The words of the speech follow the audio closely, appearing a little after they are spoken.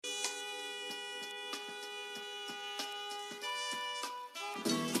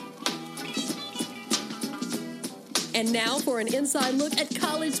And now for an inside look at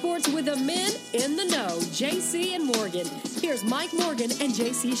college sports with the men in the know, JC and Morgan. Here's Mike Morgan and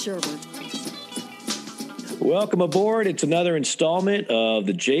JC Sherbert. Welcome aboard. It's another installment of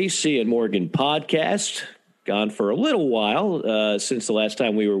the JC and Morgan podcast. Gone for a little while since the last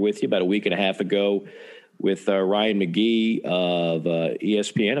time we were with you, about a week and a half ago, with Ryan McGee of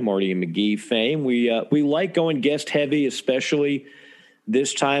ESPN and Marty and McGee fame. We like going guest heavy, especially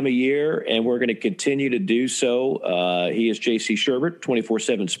this time of year, and we're going to continue to do so. He is JC Sherbert,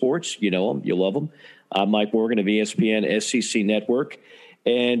 24/7 Sports. You know him, you love him. I'm Mike Morgan of ESPN SEC Network,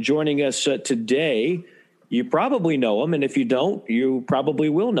 and joining us today, you probably know him, and if you don't, you probably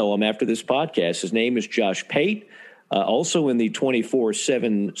will know him after this podcast. His name is Josh Pate, also in the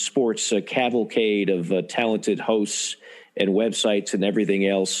 24/7 Sports cavalcade of talented hosts and websites and everything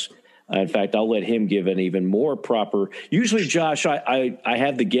else. In fact, I'll let him give an even more proper. Usually, Josh, I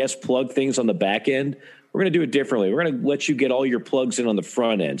have the guest plug things on the back end. We're going to do it differently. We're going to let you get all your plugs in on the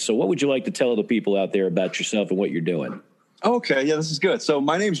front end. So what would you like to tell the people out there about yourself and what you're doing? Okay, yeah, this is good. So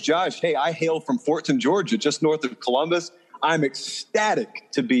my name's Josh. Hey, I hail from Fortson, Georgia, just north of Columbus. I'm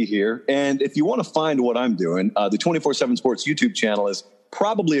ecstatic to be here. And if you want to find what I'm doing, the 24/7 Sports YouTube channel is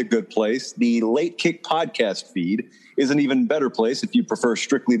probably a good place. The Late Kick podcast feed is an even better place if you prefer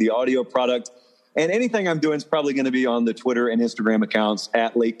strictly the audio product. And anything I'm doing is probably going to be on the Twitter and Instagram accounts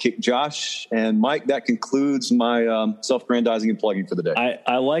at Late Kick Josh. And Mike, that concludes my self-grandizing and plugging for the day.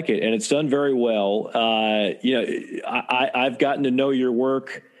 I like it, and it's done very well. I've gotten to know your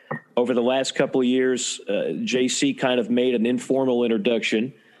work over the last couple of years. JC kind of made an informal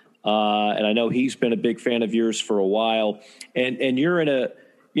introduction, and I know he's been a big fan of yours for a while. And you're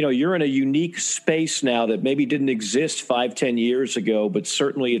in a unique space now that maybe didn't exist 5-10 years ago, but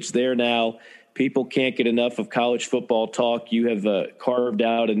certainly it's there now. People can't get enough of college football talk. You have carved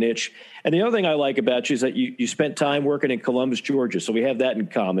out a niche. And the other thing I like about you is that you spent time working in Columbus, Georgia. So we have that in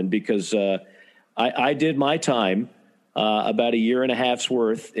common because I did my time about a year and a half's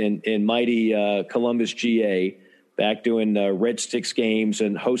worth in mighty Columbus, GA, back doing Red Sticks games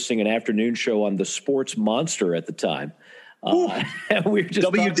and hosting an afternoon show on the Sports Monster at the time. And we were just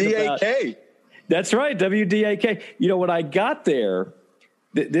WDAK. That's right, WDAK. You know, when I got there,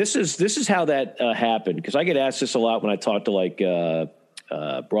 this is how that happened, because I get asked this a lot when I talk to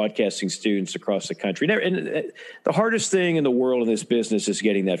broadcasting students across the country. And the hardest thing in the world in this business is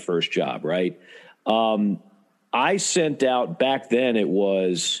getting that first job, right? I sent out, back then it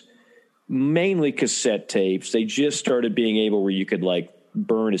was mainly cassette tapes. They just started being able where you could like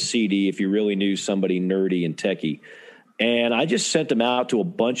burn a CD if you really knew somebody nerdy and techie. And I just sent them out to a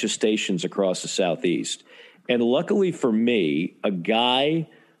bunch of stations across the Southeast. And luckily for me, a guy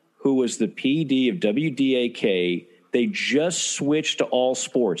who was the PD of WDAK, they just switched to all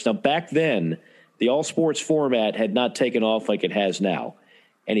sports. Now, back then, the all sports format had not taken off like it has now.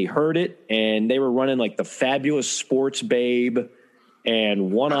 And he heard it, and they were running like the Fabulous Sports Babe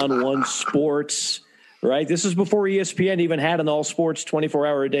and One-on-One Sports, right? This is before ESPN even had an all sports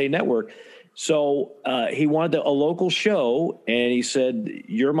 24-hour-a-day network. So he wanted a local show, and he said,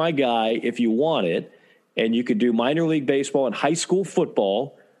 "You're my guy if you want it." And you could do minor league baseball and high school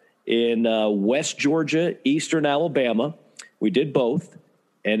football in West Georgia, Eastern Alabama. We did both,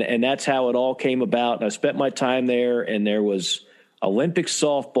 and that's how it all came about. And I spent my time there, and there was Olympic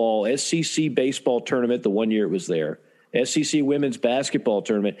softball, SEC baseball tournament the one year it was there, SEC women's basketball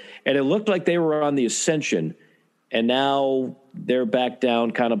tournament, and it looked like they were on the ascension, and now they're back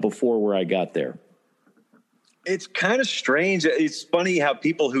down kind of before where I got there. It's kind of strange. It's funny how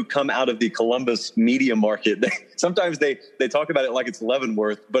people who come out of the Columbus media market, sometimes they talk about it like it's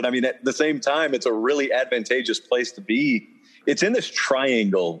Leavenworth, but I mean, at the same time, it's a really advantageous place to be. It's in this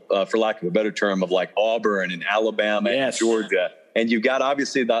triangle, for lack of a better term, of like Auburn and Alabama and Georgia. And you've got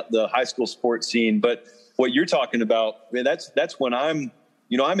obviously the high school sports scene, but what you're talking about, man, that's when I'm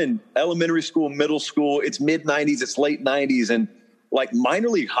in elementary school, middle school, it's mid 90s, it's late 90s. And like minor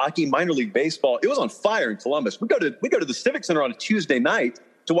league hockey, minor league baseball, it was on fire in Columbus. We go to the Civic Center on a Tuesday night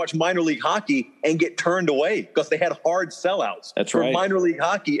to watch minor league hockey and get turned away because they had hard sellouts. That's for right. Minor league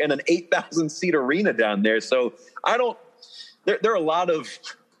hockey and an 8,000 seat arena down there. So there are a lot of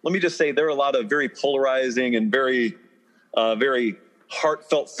very polarizing and very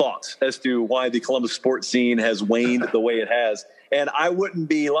heartfelt thoughts as to why the Columbus sports scene has waned the way it has. And I wouldn't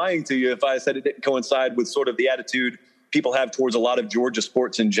be lying to you if I said it didn't coincide with sort of the attitude people have towards a lot of Georgia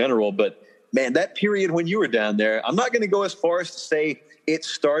sports in general. But man, that period when you were down there, I'm not going to go as far as to say it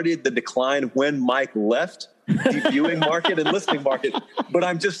started the decline when Mike left the viewing market and listening market, but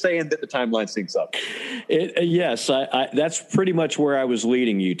I'm just saying that the timeline syncs up. Yes, that's pretty much where I was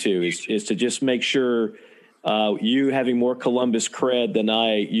leading you to, is to just make sure you having more Columbus cred than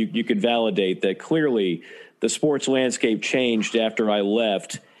you could validate that clearly the sports landscape changed after I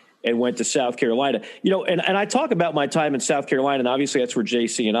left and went to South Carolina. And I talk about my time in South Carolina, and obviously that's where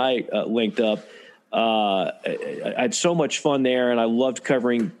JC and I linked up. I had so much fun there, and I loved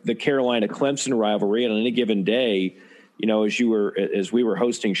covering the Carolina-Clemson rivalry. And on any given day, as we were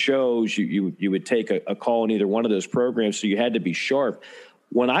hosting shows, you would take a call in either one of those programs, so you had to be sharp.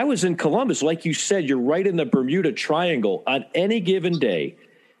 When I was in Columbus, like you said, you're right in the Bermuda Triangle on any given day.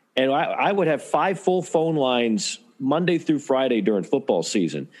 And I would have 5 full phone lines Monday through Friday during football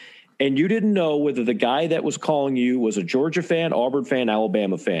season. And you didn't know whether the guy that was calling you was a Georgia fan, Auburn fan,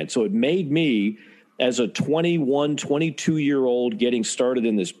 Alabama fan. So it made me, as a 21, 22-year-old getting started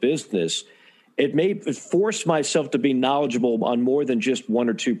in this business, it forced myself to be knowledgeable on more than just 1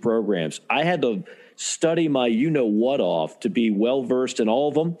 or 2 programs. I had to study my you-know-what off to be well-versed in all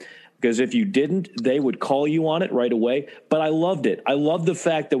of them, because if you didn't, they would call you on it right away. But I loved it. I loved the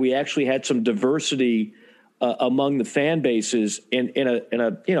fact that we actually had some diversity among the fan bases in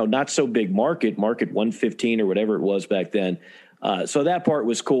a not so big market 115 or whatever it was back then. So that part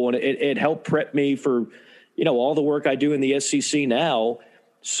was cool, and it helped prep me for all the work I do in the SEC now.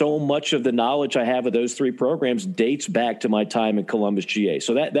 So much of the knowledge I have of those 3 programs dates back to my time in Columbus, GA.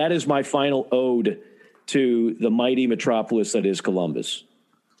 So that is my final ode to the mighty metropolis that is Columbus.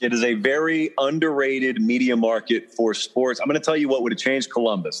 It is a very underrated media market for sports. I'm going to tell you what would have changed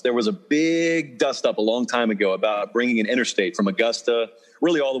Columbus. There was a big dust up a long time ago about bringing an interstate from Augusta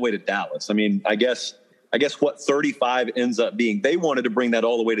really all the way to Dallas. I mean, I guess what 35 ends up being. They wanted to bring that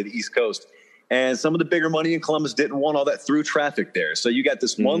all the way to the East Coast. And some of the bigger money in Columbus didn't want all that through traffic there. So you got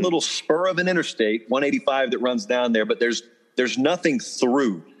this one little spur of an interstate, 185, that runs down there, but there's nothing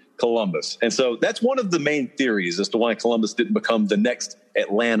through Columbus. And so that's one of the main theories as to why Columbus didn't become the next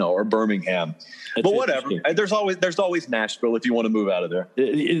Atlanta or Birmingham. But whatever. There's always Nashville if you want to move out of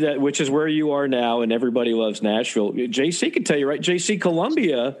there. Which is where you are now, and everybody loves Nashville. JC can tell you, right? JC,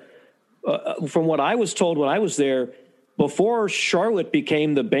 Columbia, from what I was told when I was there, before Charlotte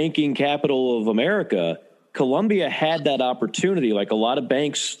became the banking capital of America, Columbia had that opportunity. Like a lot of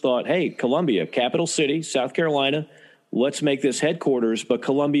banks thought, hey, Columbia, capital city, South Carolina, let's make this headquarters. But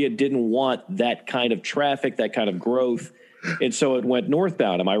Columbia didn't want that kind of traffic, that kind of growth. And so it went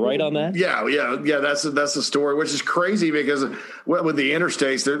northbound. Am I right on that? Yeah. That's the story, which is crazy because with the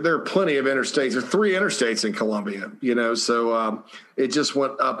interstates, there are plenty of interstates. There are 3 interstates in Columbia, so it just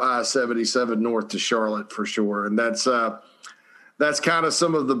went up I-77 north to Charlotte for sure. And that's kind of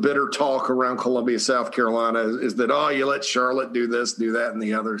some of the bitter talk around Columbia, South Carolina is that, you let Charlotte do this, do that, and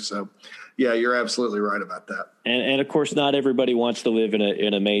the other. So yeah, you're absolutely right about that. And of course, not everybody wants to live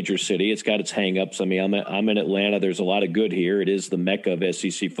in a major city. It's got its hangups. I mean, I'm in Atlanta. There's a lot of good here. It is the mecca of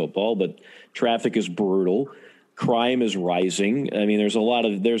SEC football, but traffic is brutal. Crime is rising. I mean, there's a lot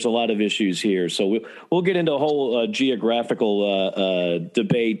of issues here. So we'll get into a whole geographical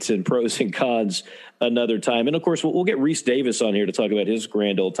debate and pros and cons another time. And of course, we'll get Reese Davis on here to talk about his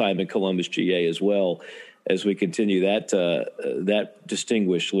grand old time in Columbus, GA, as well as we continue that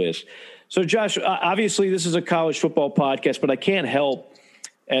distinguished list. So, Josh, obviously this is a college football podcast, but I can't help,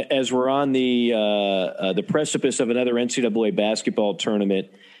 as we're on the precipice of another NCAA basketball tournament,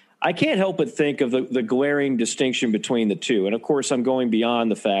 I can't help but think of the glaring distinction between the two. And, of course, I'm going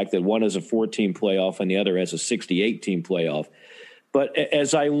beyond the fact that one is a 4-team playoff and the other has a 68-team playoff. But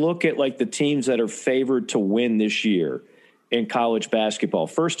as I look at, like, the teams that are favored to win this year in college basketball,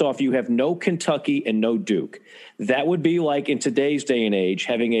 first off, you have no Kentucky and no Duke. That would be like, in today's day and age,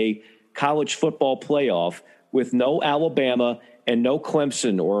 having a college football playoff with no Alabama and no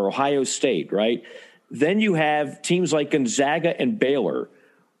Clemson or Ohio State, right? Then you have teams like Gonzaga and Baylor.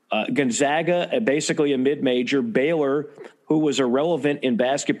 Gonzaga, basically a mid-major. Baylor, who was irrelevant in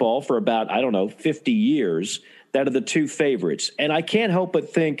basketball for about, 50 years, that are the 2 favorites. And I can't help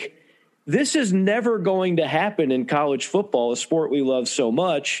but think this is never going to happen in college football, a sport we love so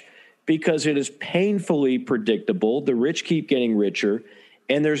much, because it is painfully predictable. The rich keep getting richer,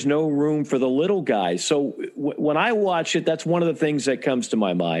 and there's no room for the little guys. So when I watch it, that's one of the things that comes to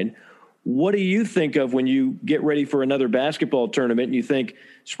my mind. What do you think of when you get ready for another basketball tournament and you think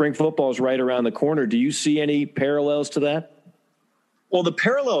spring football is right around the corner? Do you see any parallels to that? Well, the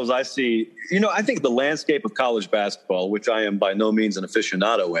parallels I see, I think the landscape of college basketball, which I am by no means an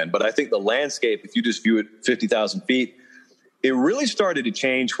aficionado in, but I think the landscape, if you just view it 50,000 feet, it really started to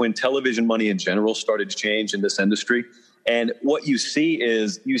change when television money in general started to change in this industry. And what you see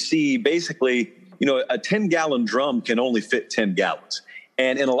is basically, a 10-gallon drum can only fit 10 gallons.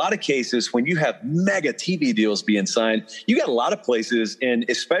 And in a lot of cases, when you have mega TV deals being signed, you got a lot of places, and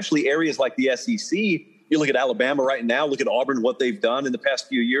especially areas like the SEC, You look at Alabama right now, look at Auburn, what they've done in the past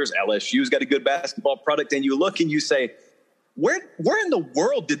few years. LSU's got a good basketball product. And you look and you say, where in the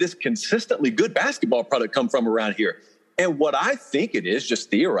world did this consistently good basketball product come from around here? And what I think it is,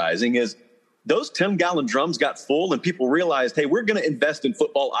 just theorizing, is those 10-gallon drums got full and people realized, hey, we're going to invest in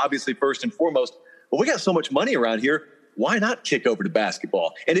football, obviously, first and foremost. But we got so much money around here. Why not kick over to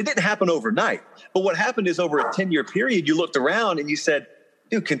basketball? And it didn't happen overnight. But what happened is over a 10-year period, you looked around and you said,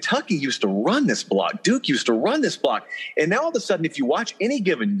 dude, Kentucky used to run this block. Duke used to run this block. And now all of a sudden, if you watch any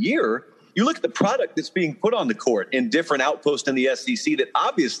given year, you look at the product that's being put on the court in different outposts in the SEC that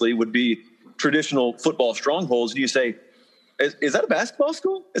obviously would be traditional football strongholds. And you say, is that a basketball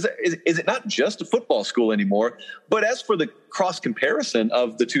school? Is it not just a football school anymore? But as for the cross comparison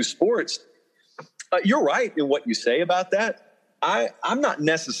of the two sports, you're right in what you say about that. I'm not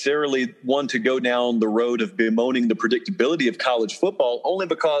necessarily one to go down the road of bemoaning the predictability of college football, only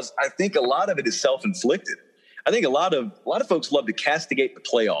because I think a lot of it is self-inflicted. I think a lot of folks love to castigate the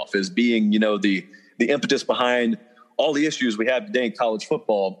playoff as being, the impetus behind all the issues we have today in college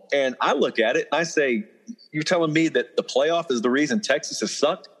football. And I look at it and I say, you're telling me that the playoff is the reason Texas has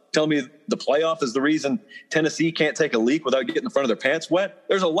sucked? Telling me the playoff is the reason Tennessee can't take a leak without getting in front of their pants wet?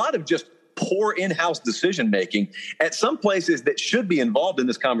 There's a lot of just poor in-house decision-making at some places that should be involved in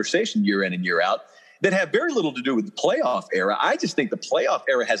this conversation year in and year out that have very little to do with the playoff era. I just think the playoff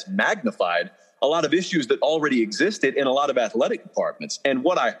era has magnified a lot of issues that already existed in a lot of athletic departments. And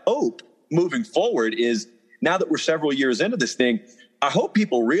what I hope moving forward is, now that we're several years into this thing, I hope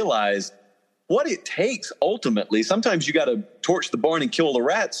people realize what it takes ultimately. Sometimes you got to torch the barn and kill the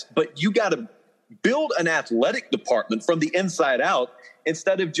rats, but you got to build an athletic department from the inside out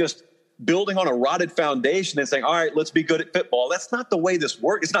instead of just building on a rotted foundation and saying, all right, let's be good at football. That's not the way this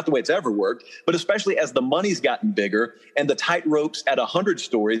works. It's not the way it's ever worked. But especially as the money's gotten bigger and the tight ropes at 100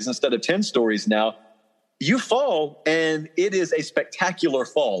 stories instead of 10 stories now, you fall, and it is a spectacular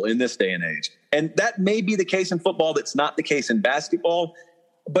fall in this day and age. And that may be the case in football. That's not the case in basketball.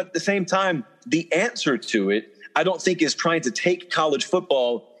 But at the same time, the answer to it, I don't think, is trying to take college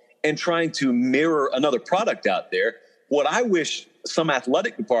football and trying to mirror another product out there. What I wish some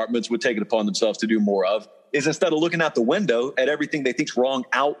athletic departments would take it upon themselves to do more of is, instead of looking out the window at everything they think's wrong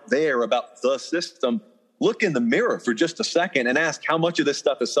out there about the system, look in the mirror for just a second and ask how much of this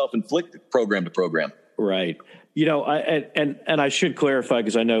stuff is self-inflicted program to program. Right. I should clarify,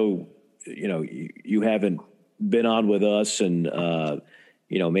 because I know, you haven't been on with us and,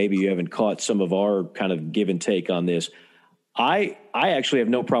 maybe you haven't caught some of our kind of give and take on this. I actually have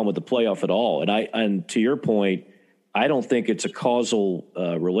no problem with the playoff at all. And to your point, I don't think it's a causal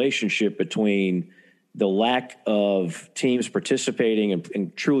relationship between the lack of teams participating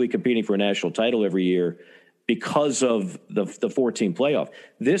and truly competing for a national title every year because of the 14 playoff.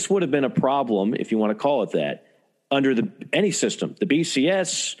 This would have been a problem, if you want to call it that, under any system, the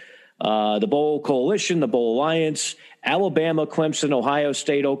BCS, the Bowl Coalition, the Bowl Alliance. Alabama, Clemson, Ohio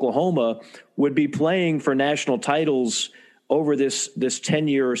State, Oklahoma would be playing for national titles over this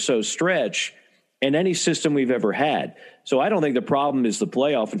 10-year or so stretch in any system we've ever had. So I don't think the problem is the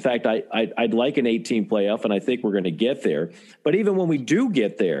playoff. In fact, I'd like an 18 playoff, and I think we're going to get there. But even when we do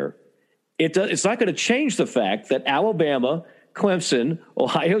get there, it's not going to change the fact that Alabama, Clemson,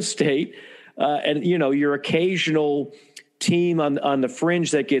 Ohio State, and your occasional team on the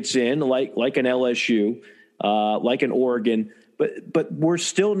fringe that gets in, like an LSU, like an Oregon, but we're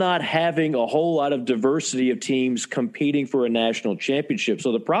still not having a whole lot of diversity of teams competing for a national championship.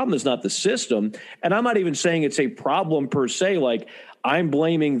 So the problem is not the system, and I'm not even saying it's a problem per se, like I'm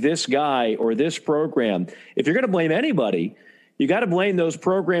blaming this guy or this program. If you're going to blame anybody, you got to blame those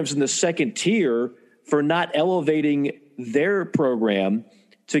programs in the second tier for not elevating their program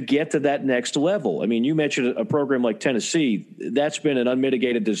to get to that next level. I mean, you mentioned a program like Tennessee. That's been an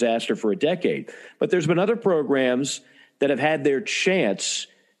unmitigated disaster for a decade. But there's been other programs that have had their chance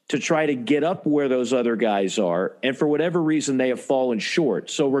to try to get up where those other guys are, and for whatever reason, they have fallen short.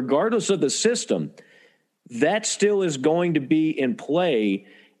 So regardless of the system, that still is going to be in play,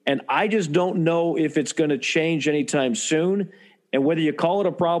 and I just don't know if it's going to change anytime soon. And whether you call it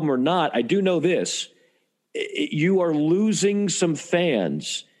a problem or not, I do know this. You are losing some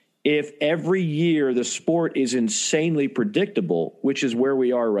fans if every year the sport is insanely predictable, which is where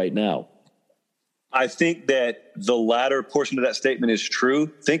we are right now. I think that the latter portion of that statement is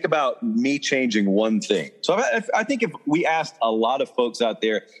true. Think about me changing one thing. So I think if we asked a lot of folks out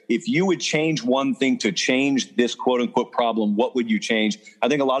there, if you would change one thing to change this quote unquote problem, what would you change? I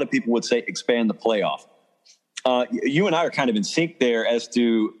think a lot of people would say expand the playoff. You and I are kind of in sync there as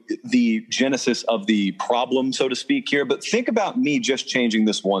to the genesis of the problem, so to speak here. But think about me just changing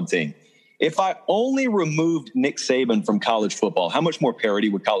this one thing. If I only removed Nick Saban from college football, how much more parity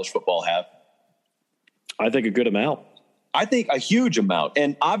would college football have? I think a good amount. I think a huge amount.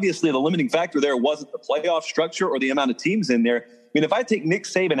 And obviously the limiting factor there wasn't the playoff structure or the amount of teams in there. I mean, if I take Nick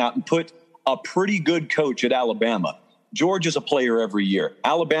Saban out and put a pretty good coach at Alabama, Georgia's a player every year.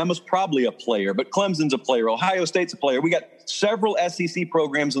 Alabama's probably a player, but Clemson's a player. Ohio State's a player. We got several SEC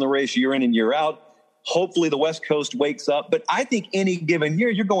programs in the race year in and year out. Hopefully the West Coast wakes up. But I think any given year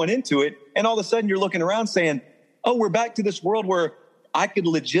you're going into it and all of a sudden you're looking around saying, oh, we're back to this world where I could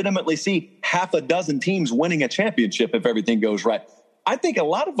legitimately see half a dozen teams winning a championship if everything goes right. I think a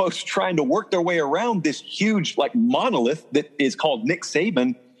lot of folks are trying to work their way around this huge monolith that is called Nick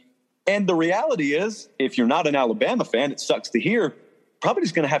Saban. And the reality is, if you're not an Alabama fan, it sucks to hear, probably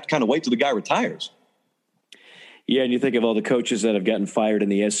just going to have to kind of wait till the guy retires. Yeah, and you think of all the coaches that have gotten fired in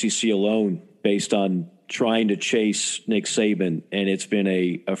the SEC alone based on trying to chase Nick Saban, and it's been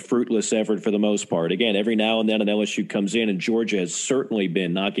a fruitless effort for the most part. Again, every now and then an LSU comes in, and Georgia has certainly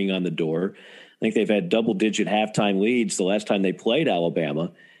been knocking on the door. I think they've had double-digit halftime leads the last time they played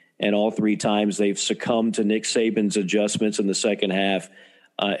Alabama, and all three times they've succumbed to Nick Saban's adjustments in the second half,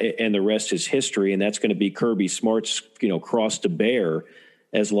 and the rest is history, and that's going to be Kirby Smart's cross to bear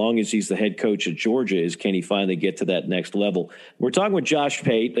as long as he's the head coach at Georgia, is can he finally get to that next level? We're talking with Josh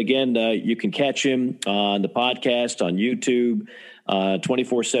Pate. Again, you can catch him on the podcast, on YouTube,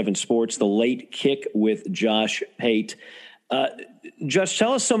 24/7 Sports, The Late Kick with Josh Pate. Josh,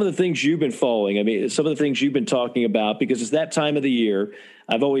 tell us some of the things you've been following. I mean, some of the things you've been talking about, because it's that time of the year.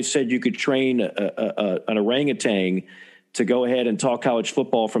 I've always said you could train an orangutan to go ahead and talk college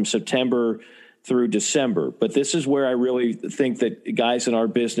football from September through December. But this is where I really think that guys in our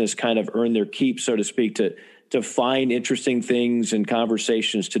business kind of earn their keep, so to speak, to find interesting things and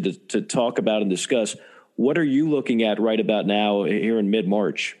conversations to talk about and discuss. What are you looking at right about now here in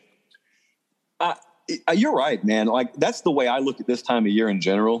mid-March? You're right, man. That's the way I look at this time of year in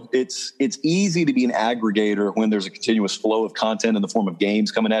general. It's easy to be an aggregator when there's a continuous flow of content in the form of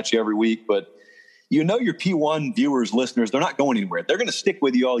games coming at you every week, but your P1 viewers, listeners, they're not going anywhere. They're going to stick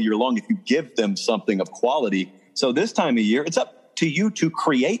with you all year long if you give them something of quality. So this time of year, it's up to you to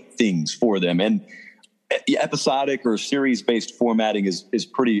create things for them. And episodic or series-based formatting is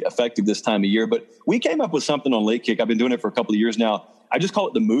pretty effective this time of year. But we came up with something on Late Kick. I've been doing it for a couple of years now. I just call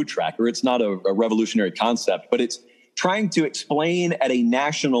it the mood tracker. It's not a revolutionary concept, but it's trying to explain at a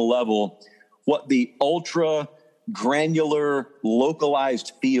national level what the ultra granular,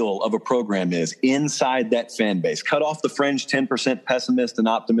 localized feel of a program is inside that fan base. Cut off the fringe 10% pessimist and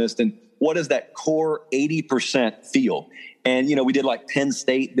optimist, and what is that core 80% feel? And, we did Penn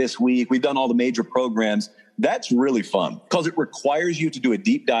State this week. We've done all the major programs. That's really fun because it requires you to do a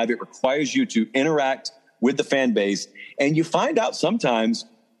deep dive. It requires you to interact with the fan base. And you find out sometimes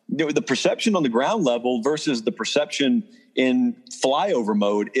the perception on the ground level versus the perception in flyover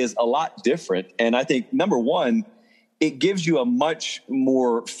mode is a lot different. And I think, number one, it gives you a much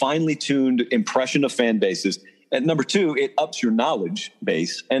more finely tuned impression of fan bases. And number two, it ups your knowledge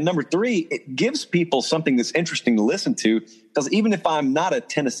base. And number three, it gives people something that's interesting to listen to. Because even if I'm not a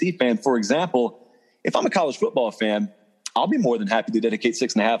Tennessee fan, for example, if I'm a college football fan, I'll be more than happy to dedicate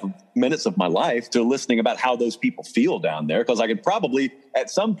 6.5 minutes of my life to listening about how those people feel down there. Because I could probably, at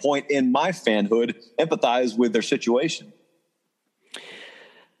some point in my fanhood, empathize with their situation.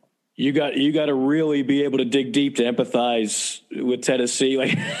 You got to really be able to dig deep to empathize with Tennessee.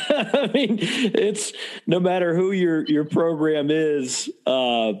 I mean, it's no matter who your program is,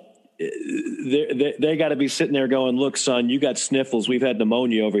 they got to be sitting there going, "Look, son, you got sniffles. We've had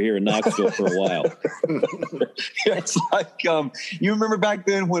pneumonia over here in Knoxville for a while." It's you remember back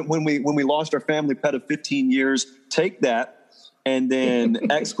then when we lost our family pet of 15 years. Take that and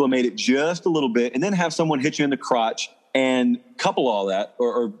then exclamate it just a little bit, and then have someone hit you in the crotch. And couple all that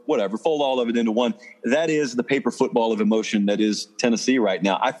or whatever, fold all of it into one. That is the paper football of emotion that is Tennessee right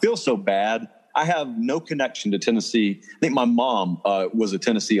now. I feel so bad. I have no connection to Tennessee. I think my mom was a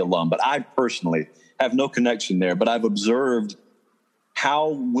Tennessee alum, but I personally have no connection there. But I've observed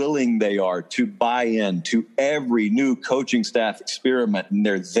how willing they are to buy in to every new coaching staff experiment. And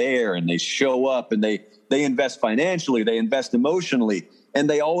they're there and they show up and they invest financially, they invest emotionally, and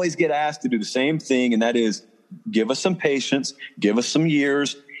they always get asked to do the same thing. And that is, give us some patience, give us some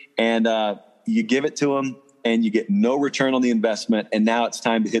years, and you give it to them, and you get no return on the investment. And now it's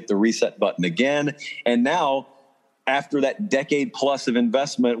time to hit the reset button again. And now, after that decade plus of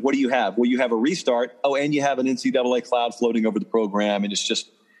investment, what do you have? Well, you have a restart. Oh, and you have an NCAA cloud floating over the program. And it's just,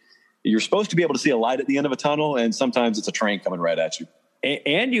 you're supposed to be able to see a light at the end of a tunnel, and sometimes it's a train coming right at you.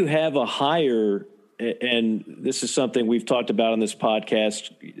 And you have a hire and this is something we've talked about on this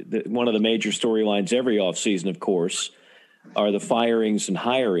podcast, one of the major storylines every offseason, of course, are the firings and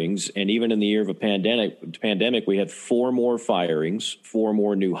hirings. And even in the year of a pandemic, we had 4 more firings, 4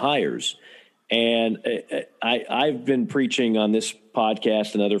 more new hires. And I've been preaching on this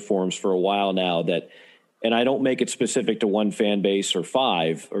podcast and other forums for a while now that, and I don't make it specific to one fan base or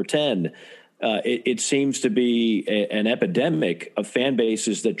 5 or 10. It seems to be an epidemic of fan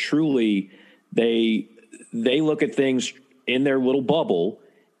bases that truly they look at things in their little bubble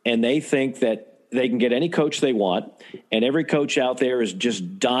and they think that they can get any coach they want, and every coach out there is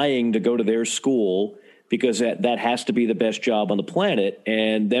just dying to go to their school because that has to be the best job on the planet.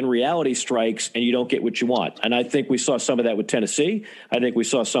 And then reality strikes and you don't get what you want. And I think we saw some of that with Tennessee. I think we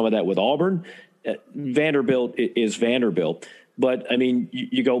saw some of that with Auburn. Vanderbilt is Vanderbilt. But, I mean,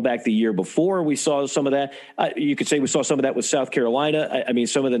 you go back the year before, we saw some of that. You could say we saw some of that with South Carolina. I mean,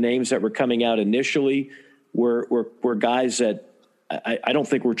 some of the names that were coming out initially were guys that I don't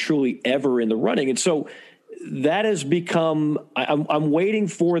think were truly ever in the running. And so that has become – I'm waiting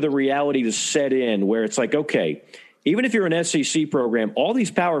for the reality to set in where it's like, okay, even if you're an SEC program, all these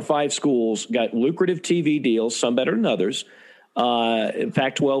Power 5 schools got lucrative TV deals, some better than others.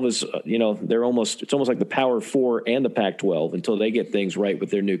 Pac-12 is, it's almost like the Power 4 and the Pac-12 until they get things right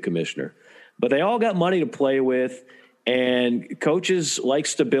with their new commissioner. But they all got money to play with, and coaches like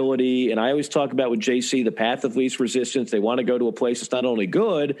stability. And I always talk about with JC, the path of least resistance. They want to go to a place that's not only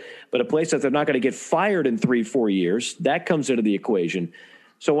good, but a place that they're not going to get fired in 3-4 years. That comes into the equation.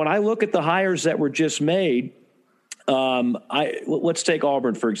 So when I look at the hires that were just made, let's take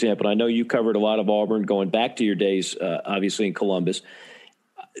Auburn, for example. I know you covered a lot of Auburn going back to your days, obviously in Columbus.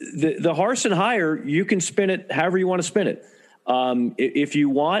 The Harsin hire, you can spin it however you want to spin it. If you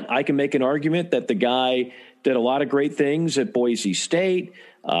want, I can make an argument that the guy did a lot of great things at Boise State,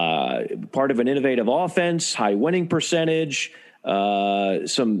 part of an innovative offense, high winning percentage,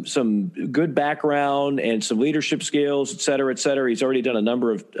 some good background and some leadership skills, et cetera, et cetera. He's already done a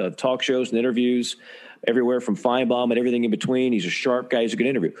number of talk shows and interviews everywhere from Feinbaum and everything in between. He's a sharp guy. He's a good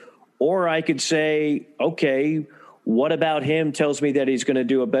interview. Or I could say, okay, what about him tells me that he's going to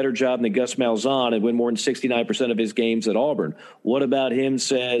do a better job than Gus Malzahn and win more than 69% of his games at Auburn? What about him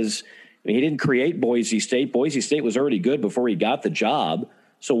says, I mean, he didn't create Boise State. Boise State was already good before he got the job.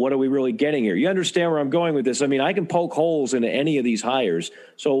 So what are we really getting here? You understand where I'm going with this? I mean, I can poke holes into any of these hires.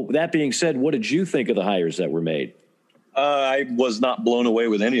 So that being said, what did you think of the hires that were made? I was not blown away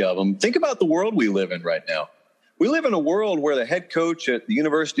with any of them. Think about the world we live in right now. We live in a world where the head coach at the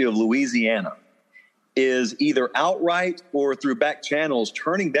University of Louisiana is either outright or through back channels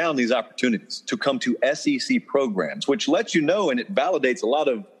turning down these opportunities to come to SEC programs, which lets you know, and it validates a lot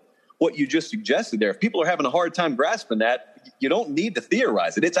of what you just suggested there. If people are having a hard time grasping that, you don't need to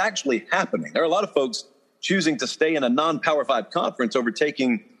theorize it. It's actually happening. There are a lot of folks choosing to stay in a non-Power 5 conference over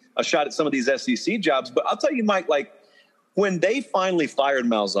taking a shot at some of these SEC jobs. But I'll tell you, Mike, like when they finally fired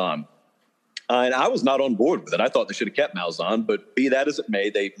Malzahn, and I was not on board with it. I thought they should have kept Malzahn, but be that as it may,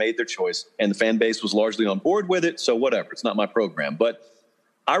 they made their choice, and the fan base was largely on board with it. So whatever, it's not my program. But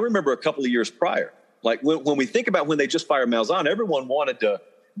I remember a couple of years prior, like when we think about when they just fired Malzahn, everyone wanted to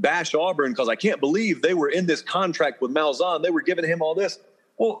bash Auburn because I can't believe they were in this contract with Malzahn. They were giving him all this.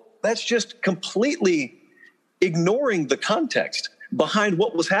 Well, that's just completely ignoring the context behind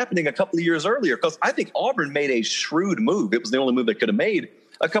what was happening a couple of years earlier, because I think Auburn made a shrewd move. It was the only move they could have made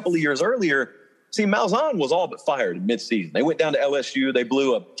a couple of years earlier. See, Malzahn was all but fired in midseason. They went down to LSU. They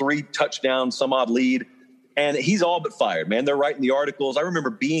blew a 3-touchdown, some odd lead, and he's all but fired, man. They're writing the articles. I remember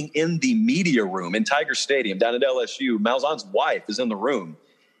being in the media room in Tiger Stadium down at LSU. Malzahn's wife is in the room,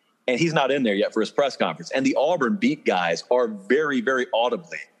 and he's not in there yet for his press conference. And the Auburn beat guys are very, very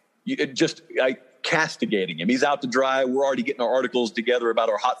audibly castigating him. He's out to dry. We're already getting our articles together about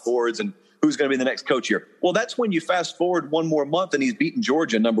our hot boards and who's going to be the next coach here. Well, that's when you fast forward one more month and he's beaten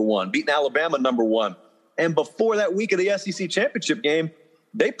Georgia #1, beaten Alabama #1. And before that week of the SEC championship game,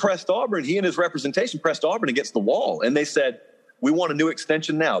 they pressed Auburn. He and his representation pressed Auburn against the wall. And they said, we want a new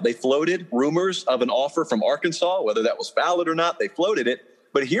extension now. They floated rumors of an offer from Arkansas, whether that was valid or not. They floated it.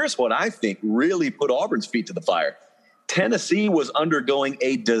 But here's what I think really put Auburn's feet to the fire. Tennessee was undergoing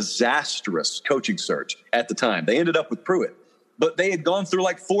a disastrous coaching search at the time. They ended up with Pruitt, but they had gone through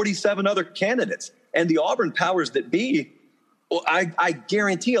like 47 other candidates. And the Auburn powers that be, well, I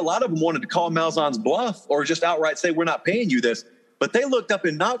guarantee a lot of them wanted to call Malzahn's bluff or just outright say, we're not paying you this. But they looked up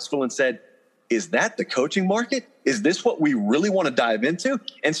in Knoxville and said, is that the coaching market? Is this what we really want to dive into?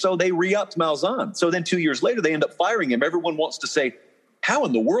 And so they re-upped Malzahn. So then 2 years later, they end up firing him. Everyone wants to say, how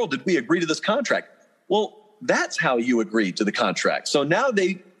in the world did we agree to this contract? Well, that's how you agreed to the contract. So now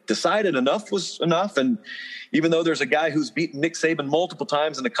they decided enough was enough. And even though there's a guy who's beaten Nick Saban multiple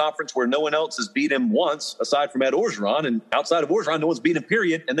times in a conference where no one else has beat him once, aside from Ed Orgeron, and outside of Orgeron, no one's beat him,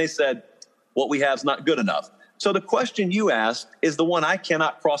 period. And they said, what we have is not good enough. So the question you asked is the one I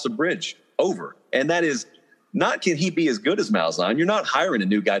cannot cross a bridge over. And that is not, can he be as good as Malzahn? You're not hiring a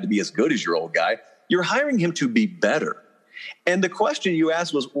new guy to be as good as your old guy. You're hiring him to be better. And the question you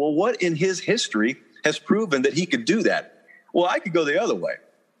asked was, well, what in his history has proven that he could do that? Well, I could go the other way.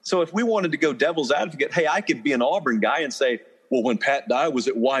 So if we wanted to go devil's advocate, hey, I could be an Auburn guy and say, well, when Pat Dye was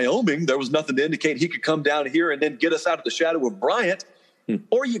at Wyoming, there was nothing to indicate he could come down here and then get us out of the shadow of Bryant.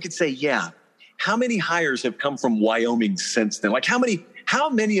 Or you could say, yeah, how many hires have come from Wyoming since then? Like how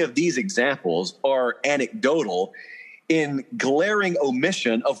many of these examples are anecdotal in glaring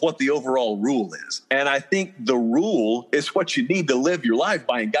omission of what the overall rule is? And I think the rule is what you need to live your life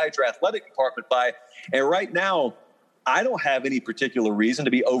by and guide your athletic department by. And right now, I don't have any particular reason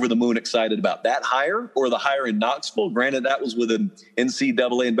to be over the moon excited about that hire or the hire in Knoxville. Granted, that was with an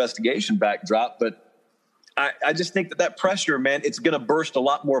NCAA investigation backdrop, but I just think that pressure, man, it's going to burst a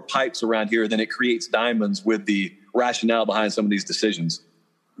lot more pipes around here than it creates diamonds with the rationale behind some of these decisions.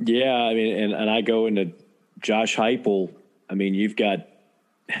 Yeah, I mean, and I go into Josh Heupel. I mean, you've got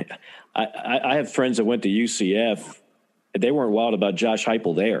I have friends that went to UCF. They weren't wild about Josh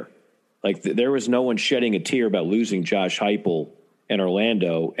Heupel there. Like there was no one shedding a tear about losing Josh Heupel in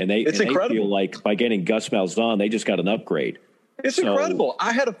Orlando, and they feel like by getting Gus Malzahn, they just got an upgrade. It's incredible.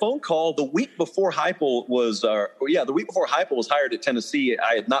 I had a phone call the week before Heupel was hired at Tennessee.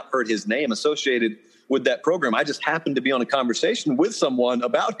 I had not heard his name associated with that program. I just happened to be on a conversation with someone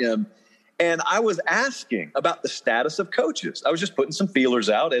about him, and I was asking about the status of coaches. I was just putting some feelers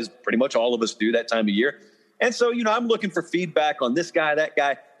out, as pretty much all of us do that time of year. And so, I'm looking for feedback on this guy, that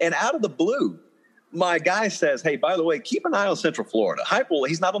guy. And out of the blue, my guy says, hey, by the way, keep an eye on Central Florida. Heupel,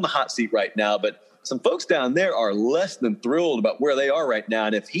 he's not on the hot seat right now, but some folks down there are less than thrilled about where they are right now.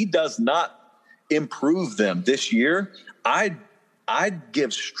 And if he does not improve them this year, I'd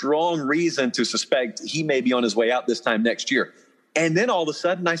give strong reason to suspect he may be on his way out this time next year. And then all of a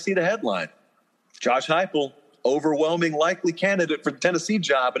sudden I see the headline, Josh Heupel, overwhelming likely candidate for the Tennessee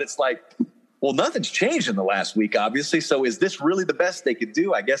job. And it's like, well, nothing's changed in the last week, obviously. So is this really the best they could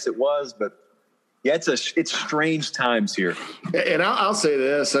do? I guess it was, but yeah, it's strange times here. And I'll say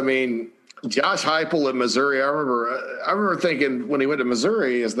this. I mean, Josh Heupel at Missouri, I remember thinking when he went to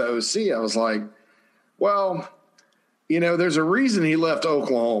Missouri as the OC, I was like, well, there's a reason he left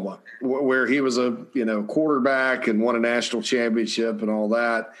Oklahoma, where he was a, quarterback and won a national championship and all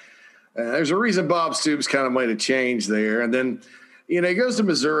that. There's a reason Bob Stoops kind of made a change there. And then, he goes to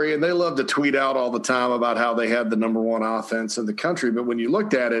Missouri, and they love to tweet out all the time about how they had the number one offense in the country. But when you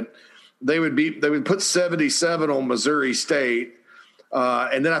looked at it, they would put 77 on Missouri State.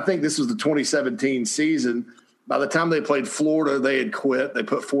 And then I think this was the 2017 season. By the time they played Florida, they had quit. They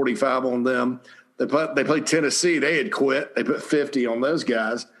put 45 on them. They played Tennessee. They had quit. They put 50 on those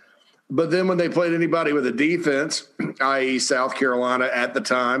guys. But then when they played anybody with a defense, i.e. South Carolina at the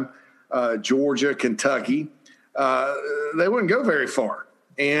time, Georgia, Kentucky, they wouldn't go very far.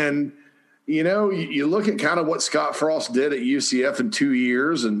 And, you look at kind of what Scott Frost did at UCF in 2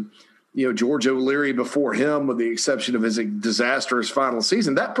 years and, George O'Leary before him, with the exception of his disastrous final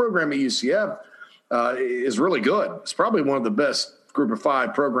season. That program at UCF is really good. It's probably one of the best group of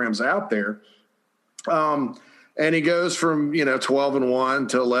five programs out there. And he goes from, 12-1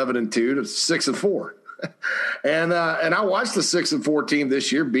 to 11-2 to 6-4. And I watched the 6-4 team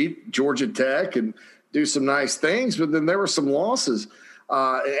this year beat Georgia Tech and do some nice things, but then there were some losses.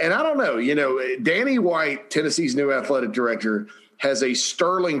 And I don't know, Danny White, Tennessee's new athletic director, has a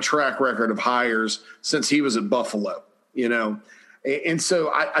sterling track record of hires since he was at Buffalo, And so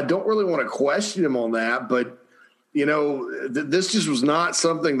I don't really want to question him on that, but, this just was not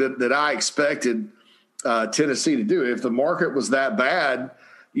something that I expected Tennessee to do. If the market was that bad,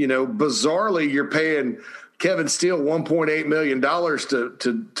 bizarrely, you're paying Kevin Steele $1.8 million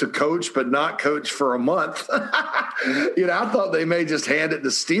to coach, but not coach for a month. I thought they may just hand it to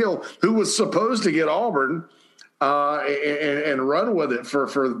Steele, who was supposed to get Auburn and run with it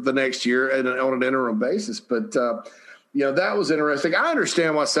for the next year on an interim basis. But, that was interesting. I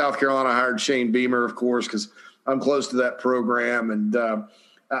understand why South Carolina hired Shane Beamer, of course, because I'm close to that program. And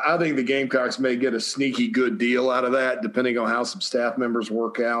I think the Gamecocks may get a sneaky good deal out of that, depending on how some staff members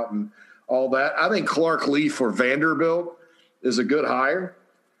work out and all that. I think Clark Lee for Vanderbilt is a good hire.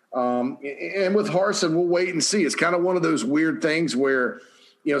 And with Harsin, we'll wait and see. It's kind of one of those weird things where,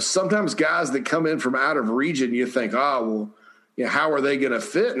 sometimes guys that come in from out of region, you think, how are they going to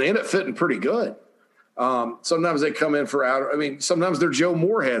fit? And they end up fitting pretty good. Sometimes they come in for out. I mean, sometimes they're Joe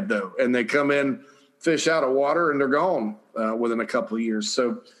Moorhead though, and they come in, fish out of water, and they're gone within a couple of years.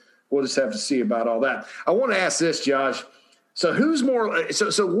 So we'll just have to see about all that. I want to ask this, Josh. So who's more?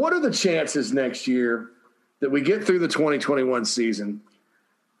 So what are the chances next year that we get through the 2021 season,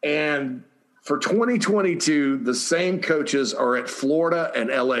 and for 2022, the same coaches are at Florida and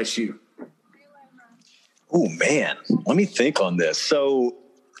LSU? Oh man, let me think on this. So,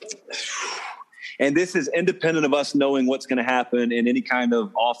 and this is independent of us knowing what's going to happen in any kind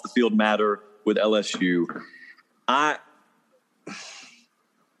of off the field matter with LSU.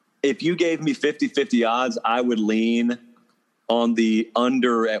 If you gave me 50-50 odds, I would lean on the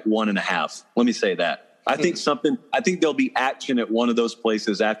under at 1.5. Let me say that. I think there'll be action at one of those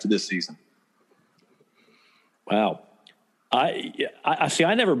places after this season. Wow. I see.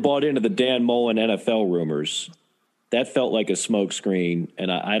 I never bought into the Dan Mullen NFL rumors. That felt like a smokescreen,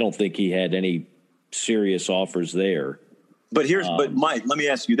 and I don't think he had any serious offers there. But Mike, let me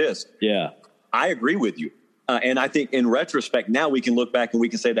ask you this. Yeah. I agree with you. And I think in retrospect, now we can look back and we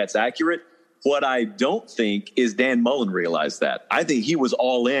can say that's accurate. What I don't think is Dan Mullen realized that. I think he was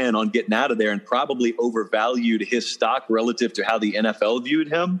all in on getting out of there and probably overvalued his stock relative to how the NFL viewed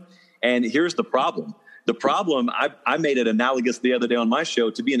him. And here's the problem. The problem, I made it analogous the other day on my show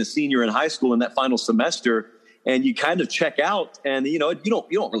to being a senior in high school in that final semester, and you kind of check out, and you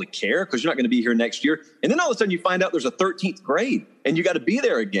don't really care because you're not going to be here next year. And then all of a sudden you find out there's a 13th grade, and you got to be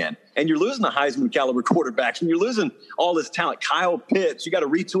there again, and you're losing the Heisman caliber quarterbacks, and you're losing all this talent. Kyle Pitts, you got to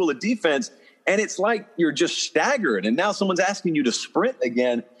retool a defense, and it's like you're just staggered. And now someone's asking you to sprint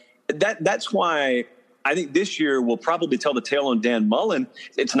again. That's why I think this year will probably tell the tale on Dan Mullen.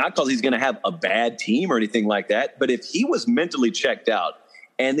 It's not because he's going to have a bad team or anything like that. But if he was mentally checked out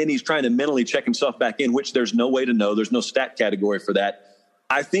and then he's trying to mentally check himself back in, which there's no way to know, there's no stat category for that,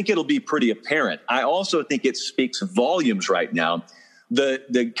 I think it'll be pretty apparent. I also think it speaks volumes right now.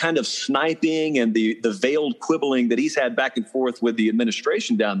 The kind of sniping and the veiled quibbling that he's had back and forth with the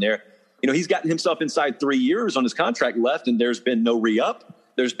administration down there, he's gotten himself inside 3 years on his contract left, and there's been no re-up.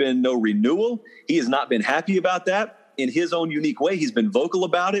 There's been no renewal. He has not been happy about that. In his own unique way, he's been vocal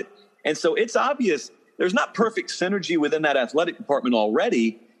about it. And so it's obvious there's not perfect synergy within that athletic department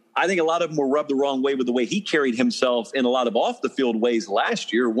already. I think a lot of them were rubbed the wrong way with the way he carried himself in a lot of off-the-field ways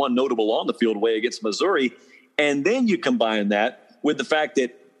last year, one notable on-the-field way against Missouri. And then you combine that with the fact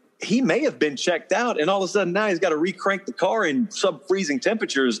that he may have been checked out, and all of a sudden now he's got to recrank the car in sub-freezing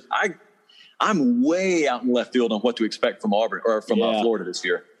temperatures. I'm way out in left field on what to expect from Auburn or from Florida this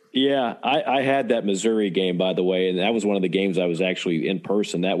year. Yeah, I had that Missouri game, by the way, and that was one of the games I was actually in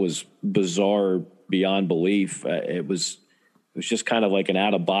person. That was bizarre beyond belief. It was just kind of like an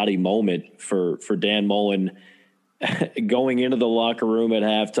out-of-body moment for Dan Mullen going into the locker room at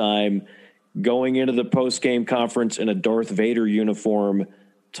halftime, going into the post-game conference in a Darth Vader uniform,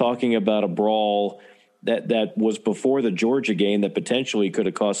 talking about a brawl that was before the Georgia game that potentially could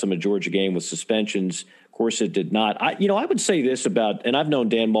have cost them a Georgia game with suspensions. Of course, it did not. I would say this about, and I've known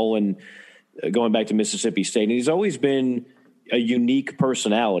Dan Mullen going back to Mississippi State, and he's always been a unique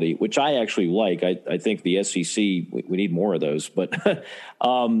personality, which I actually like. I think the SEC, we need more of those. But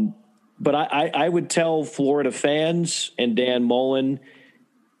I would tell Florida fans and Dan Mullen,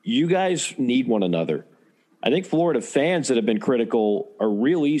 you guys need one another. I think Florida fans that have been critical are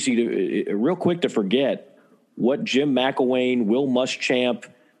real quick to forget what Jim McElwain, Will Muschamp,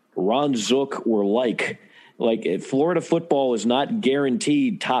 Ron Zook were like. Like, Florida football is not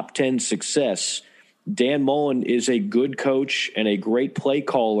guaranteed top 10 success. Dan Mullen is a good coach and a great play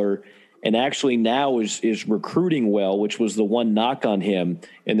caller, and actually now is recruiting well, which was the one knock on him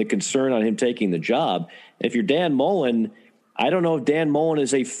and the concern on him taking the job. If you're Dan Mullen, I don't know if Dan Mullen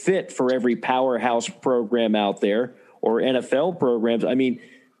is a fit for every powerhouse program out there or NFL programs. I mean,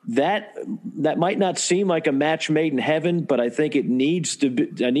 that might not seem like a match made in heaven, but I think it needs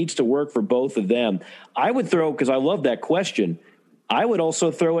to work for both of them. I would throw, because I love that question, I would also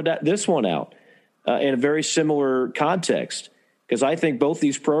throw this one out in a very similar context, because I think both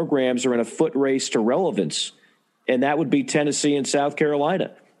these programs are in a foot race to relevance, and that would be Tennessee and South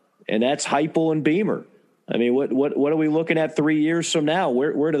Carolina, and that's Heupel and Beamer. I mean, what are we looking at 3 years from now?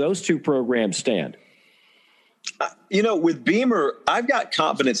 Where do those two programs stand? With Beamer, I've got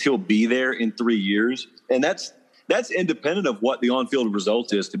confidence he'll be there in 3 years, and that's independent of what the on-field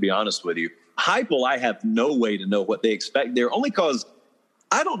result is, to be honest with you. Heupel, I have no way to know what they expect there, only because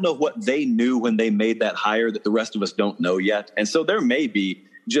I don't know what they knew when they made that hire that the rest of us don't know yet. And so there may be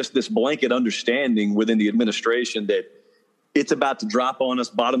just this blanket understanding within the administration that it's about to drop on us,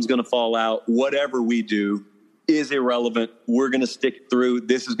 bottom's going to fall out, whatever we do, is irrelevant. We're going to stick through.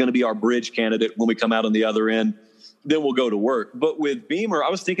 This is going to be our bridge candidate when we come out on the other end. Then we'll go to work. But with Beamer, I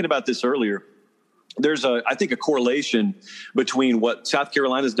was thinking about this earlier. There's I think a correlation between what South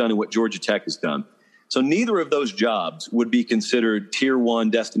Carolina's done and what Georgia Tech has done. So neither of those jobs would be considered tier one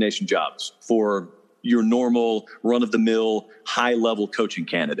destination jobs for your normal run-of-the-mill high-level coaching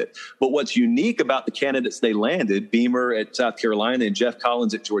candidate. But what's unique about the candidates they landed, Beamer at South Carolina and Jeff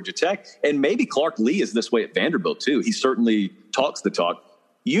Collins at Georgia Tech, and maybe Clark Lee is this way at Vanderbilt too. He certainly talks the talk.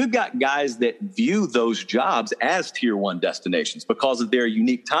 You've got guys that view those jobs as tier one destinations because of their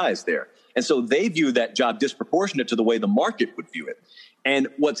unique ties there. And so they view that job disproportionate to the way the market would view it. And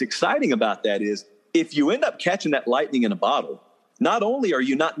what's exciting about that is if you end up catching that lightning in a bottle, not only are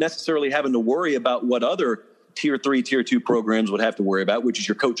you not necessarily having to worry about what other tier 3, tier 2 programs would have to worry about, which is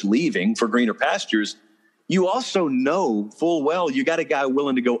your coach leaving for greener pastures, you also know full well you got a guy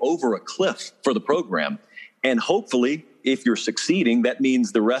willing to go over a cliff for the program. And hopefully, if you're succeeding, that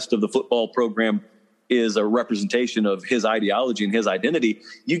means the rest of the football program is a representation of his ideology and his identity.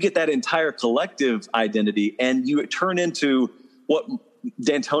 You get that entire collective identity, and you turn into what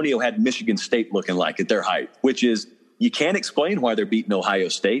D'Antonio had Michigan State looking like at their height, which is you can't explain why they're beating Ohio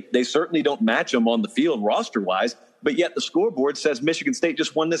State. They certainly don't match them on the field roster-wise, but yet the scoreboard says Michigan State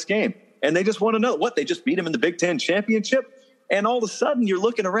just won this game. And they just want to know, what, they just beat them in the Big Ten championship? And all of a sudden you're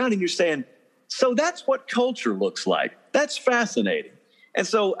looking around and you're saying, so that's what culture looks like. That's fascinating. And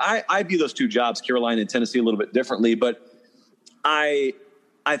so I view those two jobs, Carolina and Tennessee, a little bit differently, but I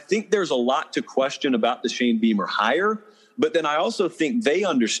think there's a lot to question about the Shane Beamer hire. But then I also think they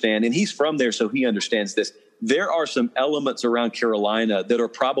understand, and he's from there, so he understands this. There are some elements around Carolina that are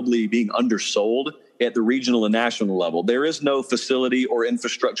probably being undersold at the regional and national level. There is no facility or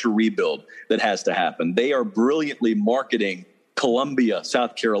infrastructure rebuild that has to happen. They are brilliantly marketing Columbia,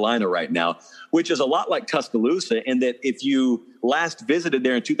 South Carolina right now, which is a lot like Tuscaloosa in that if you last visited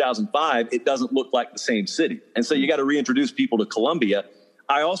there in 2005, it doesn't look like the same city. And so you got to reintroduce people to Columbia.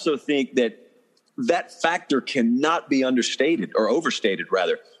 I also think that factor cannot be understated or overstated,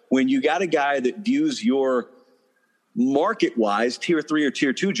 rather. When you got a guy that views your market-wise tier 3 or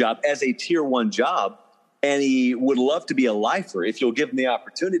tier 2 job as a tier 1 job, and he would love to be a lifer if you'll give him the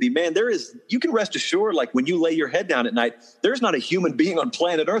opportunity, man, you can rest assured, like when you lay your head down at night, there's not a human being on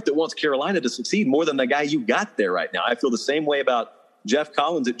planet Earth that wants Carolina to succeed more than the guy you got there right now. I feel the same way about Jeff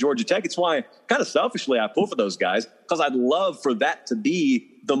Collins at Georgia Tech. It's why, kind of selfishly, I pull for those guys, because I'd love for that to be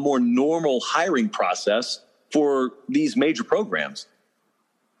the more normal hiring process for these major programs.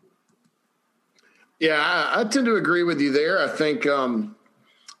 Yeah, I tend to agree with you there. I think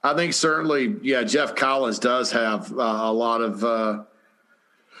certainly, yeah, Jeff Collins does have a lot of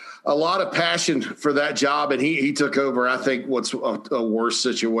passion for that job, and he took over. I think what's a worse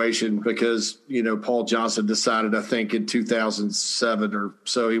situation because Paul Johnson decided, I think in 2007 or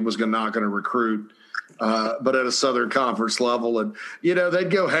so, he was not going to recruit, but at a Southern Conference level, and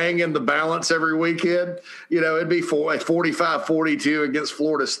they'd go hang in the balance every weekend. It'd be 45-42 against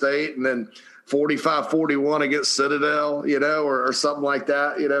Florida State, and then 45-41 against Citadel, or something like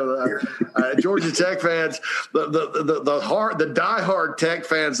that. Georgia Tech fans, the diehard Tech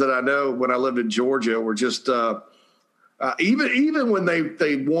fans that I know when I lived in Georgia were just even when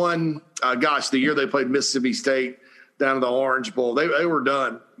they won. The year they played Mississippi State down in the Orange Bowl, they were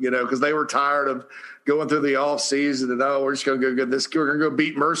done. Because they were tired of going through the off season and we're just going to go get this. We're going to go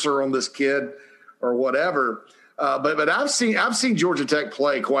beat Mercer on this kid or whatever. But I've seen Georgia Tech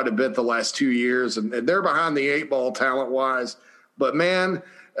play quite a bit the last 2 years, and they're behind the 8 ball talent-wise. But, man,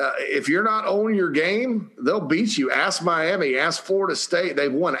 if you're not owning your game, they'll beat you. Ask Miami. Ask Florida State.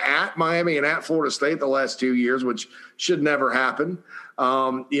 They've won at Miami and at Florida State the last 2 years, which should never happen.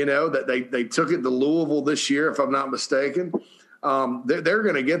 That they took it to Louisville this year, if I'm not mistaken. They're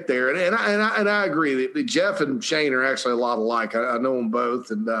going to get there. And I agree. Jeff and Shane are actually a lot alike. I know them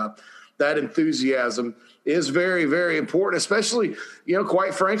both, and that enthusiasm is very, very important, especially,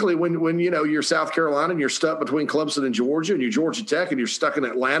 quite frankly, when you're South Carolina and you're stuck between Clemson and Georgia, and you're Georgia Tech and you're stuck in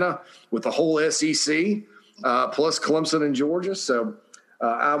Atlanta with the whole SEC, plus Clemson and Georgia. So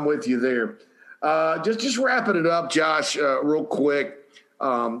I'm with you there. Just wrapping it up, Josh, real quick.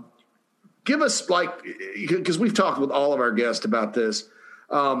 Give us, because we've talked with all of our guests about this,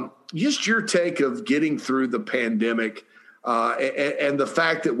 just your take of getting through the pandemic and the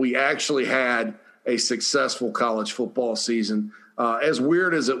fact that we actually had a successful college football season, as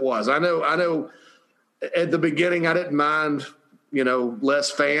weird as it was. I know at the beginning I didn't mind,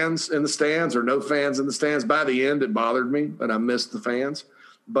 less fans in the stands or no fans in the stands. By the end, it bothered me, and I missed the fans.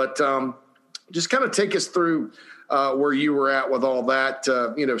 But Just kind of take us through where you were at with all that,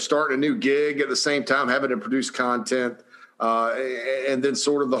 starting a new gig at the same time, having to produce content, and then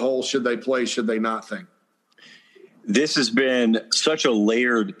sort of the whole should they play, should they not thing. This has been such a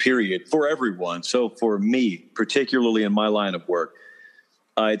layered period for everyone. So for me, particularly in my line of work,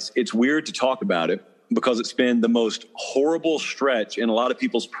 it's weird to talk about it because it's been the most horrible stretch in a lot of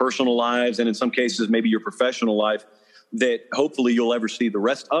people's personal lives, and in some cases, maybe your professional life, that hopefully you'll ever see the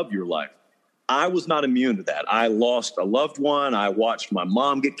rest of your life. I was not immune to that. I lost a loved one. I watched my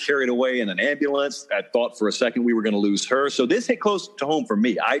mom get carried away in an ambulance. I thought for a second we were going to lose her. So this hit close to home for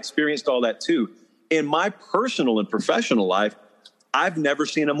me. I experienced all that too. In my personal and professional life, I've never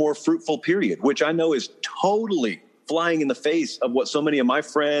seen a more fruitful period, which I know is totally flying in the face of what so many of my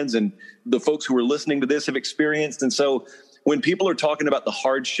friends and the folks who are listening to this have experienced. And so when people are talking about the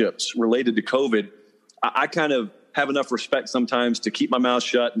hardships related to COVID, I kind of have enough respect sometimes to keep my mouth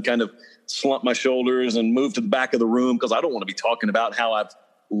shut and kind of slump my shoulders and move to the back of the room because I don't want to be talking about how I've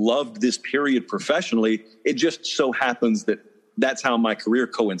loved this period professionally. It just so happens that that's how my career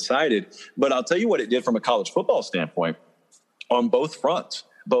coincided. But I'll tell you what it did from a college football standpoint on both fronts,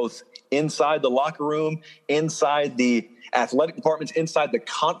 both inside the locker room, inside the athletic departments, inside the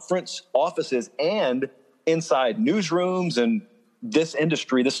conference offices, and inside newsrooms and this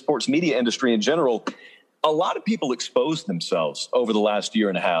industry, this sports media industry in general. A lot of people exposed themselves over the last year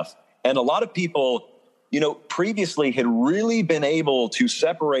and a half. And a lot of people, previously had really been able to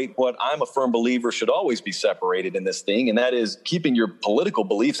separate what I'm a firm believer should always be separated in this thing. And that is keeping your political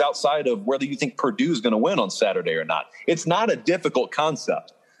beliefs outside of whether you think Purdue's going to win on Saturday or not. It's not a difficult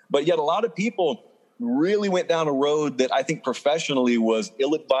concept, but yet a lot of people really went down a road that I think professionally was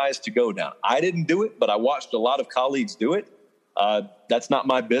ill-advised to go down. I didn't do it, but I watched a lot of colleagues do it. That's not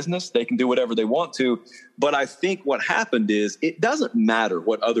my business. They can do whatever they want to. But I think what happened is it doesn't matter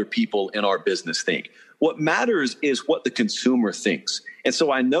what other people in our business think. What matters is what the consumer thinks. And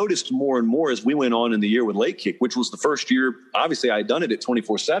so I noticed more and more as we went on in the year with Late Kick, which was the first year, obviously I had done it at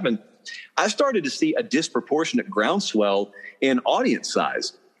 24/7. I started to see a disproportionate groundswell in audience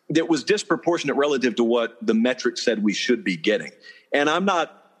size that was disproportionate relative to what the metrics said we should be getting. And I'm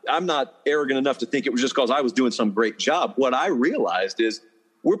not arrogant enough to think it was just because I was doing some great job. What I realized is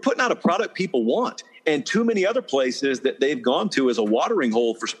we're putting out a product people want. And too many other places that they've gone to as a watering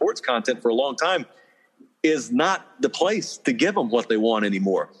hole for sports content for a long time is not the place to give them what they want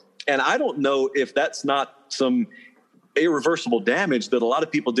anymore. And I don't know if that's not some irreversible damage that a lot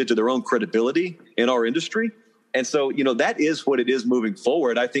of people did to their own credibility in our industry. And so, that is what it is moving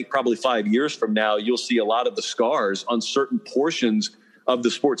forward. I think probably 5 years from now, you'll see a lot of the scars on certain portions of the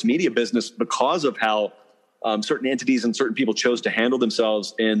sports media business because of how certain entities and certain people chose to handle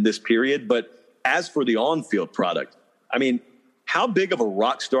themselves in this period. But as for the on-field product, I mean, how big of a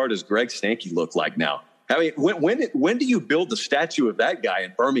rock star does Greg Sankey look like now? I mean, when do you build the statue of that guy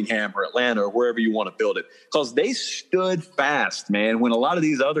in Birmingham or Atlanta or wherever you want to build it? Because they stood fast, man, when a lot of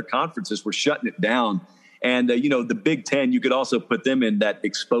these other conferences were shutting it down. And, the Big Ten, you could also put them in that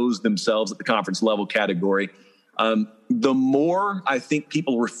exposed themselves at the conference level category. The more I think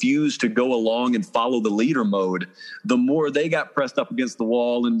people refuse to go along and follow the leader mode, the more they got pressed up against the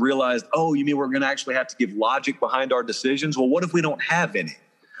wall and realized, oh, you mean we're going to actually have to give logic behind our decisions? Well, what if we don't have any?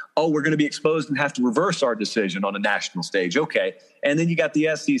 Oh, we're going to be exposed and have to reverse our decision on a national stage. Okay. And then you got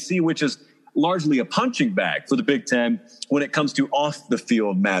the SEC, which is largely a punching bag for the Big Ten when it comes to off the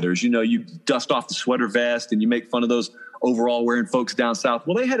field matters. You dust off the sweater vest and you make fun of those overall wearing folks down south.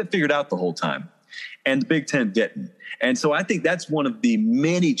 Well, they had it figured out the whole time. And the Big Ten didn't. And so I think that's one of the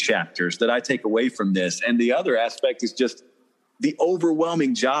many chapters that I take away from this. And the other aspect is just the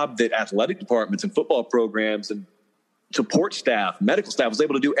overwhelming job that athletic departments and football programs and support staff, medical staff was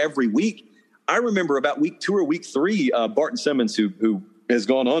able to do every week. I remember about week 2 or week 3, Barton Simmons, who has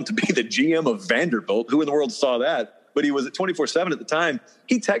gone on to be the GM of Vanderbilt. Who in the world saw that? But he was at 24/7 at the time.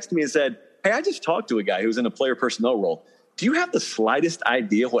 He texted me and said, hey, I just talked to a guy who's in a player personnel role. Do you have the slightest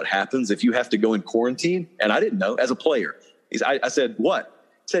idea what happens if you have to go in quarantine? And I didn't know as a player. I said, what?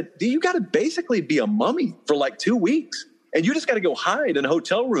 He said, do you got to basically be a mummy for like 2 weeks? And you just got to go hide in a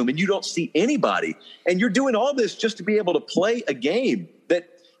hotel room and you don't see anybody. And you're doing all this just to be able to play a game that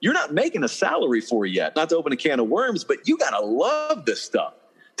you're not making a salary for yet. Not to open a can of worms, but you got to love this stuff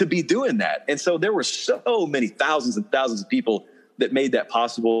to be doing that. And so there were so many thousands and thousands of people that made that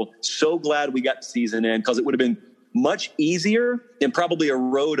possible. So glad we got the season in because it would have been much easier and probably a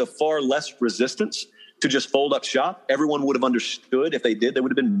road of far less resistance to just fold up shop. Everyone would have understood. If they did, they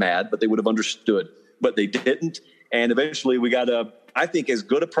would have been mad, but they would have understood. But they didn't. And eventually we got a I think, as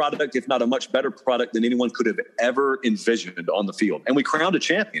good a product, if not a much better product than anyone could have ever envisioned on the field. And we crowned a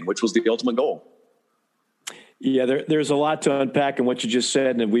champion, which was the ultimate goal. Yeah, there's a lot to unpack in what you just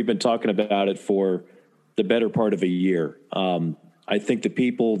said, and we've been talking about it for the better part of a year. I think the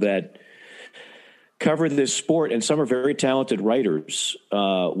people that cover this sport, and some are very talented writers,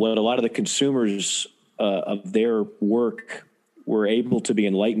 what a lot of the consumers of their work were able to be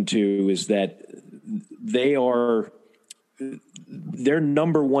enlightened to is that their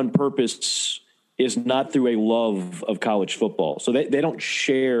number one purpose is not through a love of college football. So they don't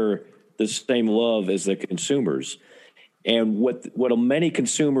share the same love as the consumers. And what many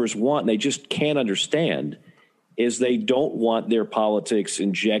consumers want, and they just can't understand, is they don't want their politics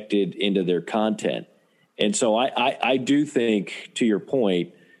injected into their content. And so I do think, to your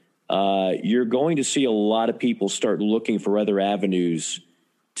point, you're going to see a lot of people start looking for other avenues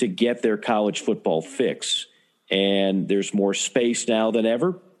to get their college football fix. And there's more space now than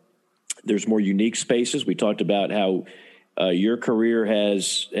ever. There's more unique spaces. We talked about how your career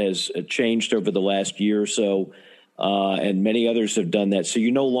has changed over the last year or so, and many others have done that. So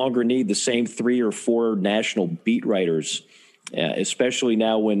you no longer need the same 3 or 4 national beat writers, especially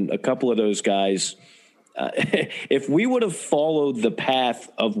now when a couple of those guys – if we would have followed the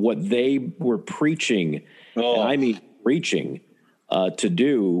path of what they were preaching, and I mean preaching, to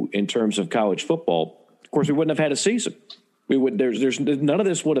do in terms of college football, of course, we wouldn't have had a season. We would. There's none of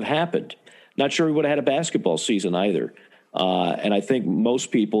this would have happened. Not sure we would have had a basketball season either. And I think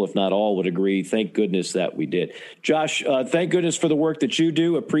most people, if not all, would agree. Thank goodness that we did. Josh, thank goodness for the work that you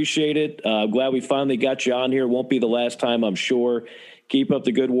do. Appreciate it. Glad we finally got you on here. Won't be the last time, I'm sure. Keep up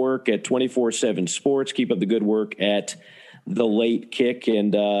the good work at 24/7 Sports. Keep up the good work at The Late Kick.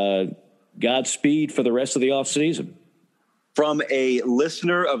 And Godspeed for the rest of the offseason. From a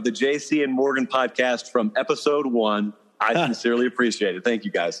listener of the JC and Morgan podcast from episode 1, I sincerely appreciate it. Thank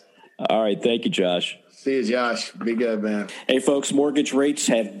you, guys. All right. Thank you, Josh. See you, Josh. Be good, man. Hey, folks, mortgage rates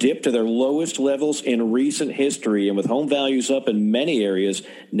have dipped to their lowest levels in recent history. And with home values up in many areas,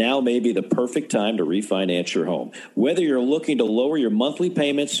 now may be the perfect time to refinance your home. Whether you're looking to lower your monthly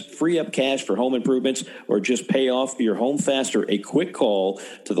payments, free up cash for home improvements, or just pay off your home faster, a quick call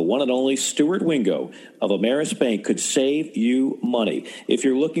to the one and only Stuart Wingo of Ameris Bank could save you money. If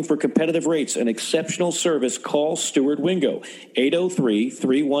you're looking for competitive rates and exceptional service, call Stuart Wingo,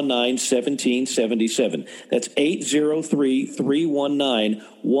 803-319-1777. That's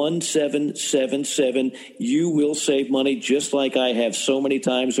 803-319-1777. You will save money just like I have so many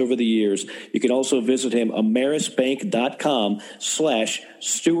times over the years. You can also visit him,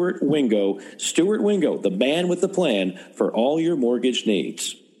 amerisbank.com/Stuart Wingo. Stuart Wingo, the man with the plan for all your mortgage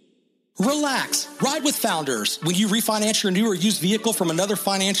needs. Relax. Ride with Founders. When you refinance your new or used vehicle from another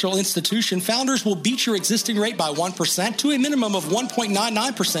financial institution, Founders will beat your existing rate by 1% to a minimum of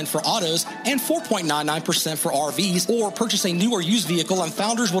 1.99% for autos and 4.99% for RVs, or purchase a new or used vehicle and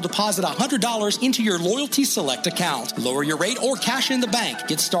Founders will deposit $100 into your Loyalty Select account. Lower your rate or cash in the bank.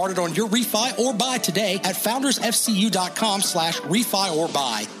 Get started on your refi or buy today at foundersfcu.com/refi or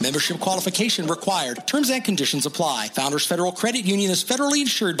buy. Membership qualification required. Terms and conditions apply. Founders Federal Credit Union is federally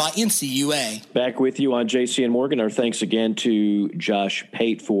insured by NCUA. Back with you on JC and Morgan. Our thanks again to Josh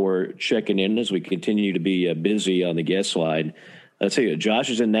Pate for checking in as we continue to be busy on the guest line. I'll tell you, Josh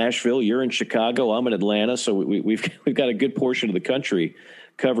is in Nashville. You're in Chicago. I'm in Atlanta. So we've got a good portion of the country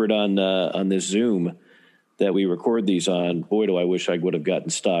covered on this Zoom that we record these on. Boy, do I wish I would have gotten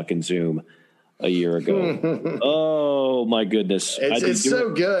stock in Zoom a year ago. Oh, my goodness. It's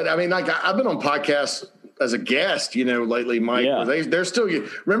so good. I mean, like I've been on podcasts as a guest, lately, Mike. Yeah. They're still.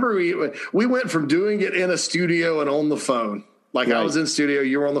 Remember, we went from doing it in a studio and on the phone. Like right. I was in studio,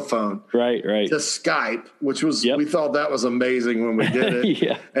 you were on the phone. Right. To Skype, which was we thought that was amazing when we did it.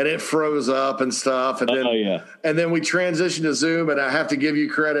 Yeah. And it froze up and stuff. And then and then we transitioned to Zoom, and I have to give you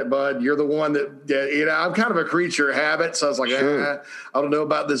credit, bud. You're the one that I'm kind of a creature of habit. So I was like, I don't know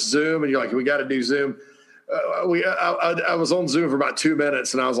about this Zoom. And you're like, we got to do Zoom. I was on Zoom for about 2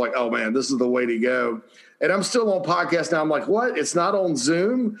 minutes, and I was like, oh man, this is the way to go. And I'm still on podcast now. I'm like, what? It's not on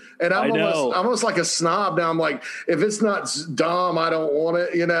Zoom? And I'm almost like a snob now. I'm like, if it's not Dom, I don't want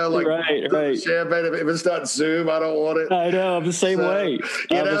it. Like right. Champagne. If it's not Zoom, I don't want it. I know. I'm the same way.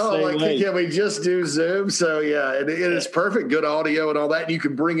 Can we just do Zoom? So yeah, it is perfect, good audio and all that. And you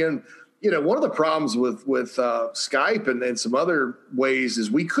can bring in. One of the problems with Skype and some other ways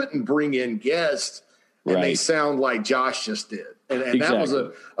is we couldn't bring in guests and they sound like Josh just did. And exactly. That was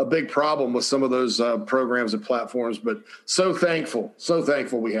a big problem with some of those programs and platforms. But so thankful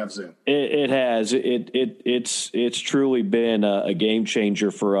we have Zoom. It has. It's truly been a game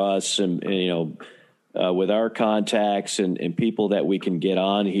changer for us. And with our contacts and people that we can get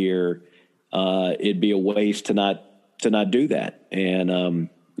on here, it'd be a waste to not do that. And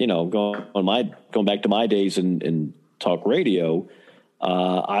going back to my days in talk radio,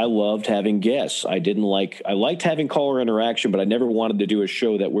 I loved having guests. I liked having caller interaction, but I never wanted to do a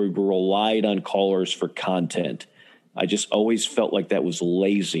show that we relied on callers for content. I just always felt like that was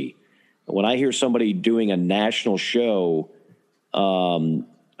lazy. When I hear somebody doing a national show,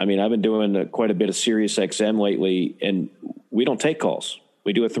 I've been doing quite a bit of Sirius XM lately, and we don't take calls.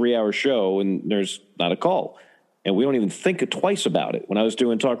 We do a 3-hour show, and there's not a call. And we don't even think twice about it. When I was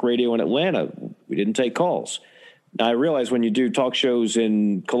doing talk radio in Atlanta, we didn't take calls. Now, I realize when you do talk shows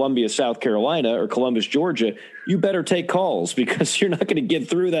in Columbia, South Carolina, or Columbus, Georgia, you better take calls because you're not going to get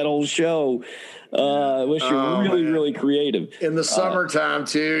through that whole show unless you're really creative. In the summertime,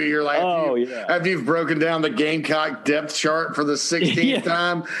 too, you're like, after you've broken down the Gamecock depth chart for the 16th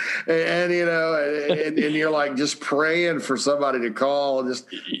time, and you're like just praying for somebody to call. Just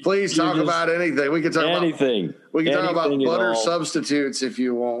please talk about anything. We can talk anything. We can talk about butter substitutes if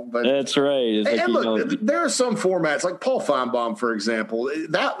you want. But that's right. And look, there are some formats like Paul Feinbaum, for example,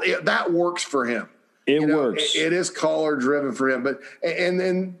 that works for him. It works. It is caller driven for him, and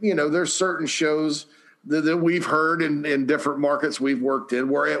then there's certain shows that we've heard in different markets we've worked in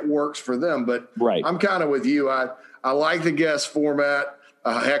where it works for them. But right. I'm kind of with you. I like the guest format.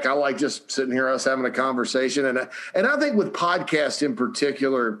 Heck, I like just sitting here us having a conversation, and I think with podcasts in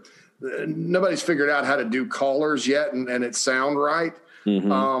particular, nobody's figured out how to do callers yet, and it sound right.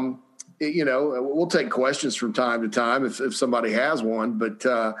 Mm-hmm. We'll take questions from time to time if somebody has one, but.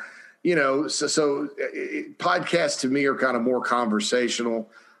 So podcasts to me are kind of more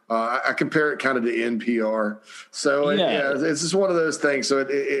conversational. I compare it kind of to NPR. So it's just one of those things. So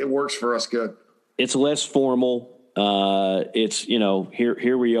it works for us good. It's less formal. It's,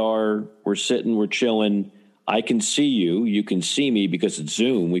 here we are, we're sitting, we're chilling. I can see you, you can see me because it's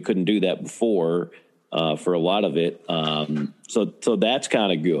Zoom. We couldn't do that before for a lot of it. So that's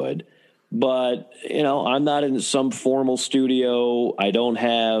kind of good. But, I'm not in some formal studio. I don't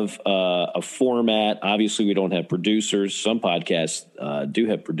have a format. Obviously, we don't have producers. Some podcasts do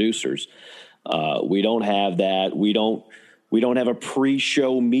have producers. We don't have that. We don't have a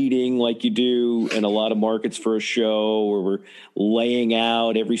pre-show meeting like you do in a lot of markets for a show where we're laying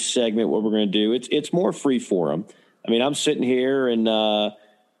out every segment what we're going to do. It's more free form. I'm sitting here and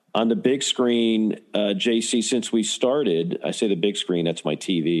on the big screen, JC, since we started, I say the big screen, that's my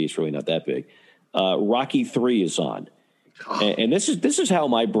TV. It's really not that big. Rocky III is on. And this is how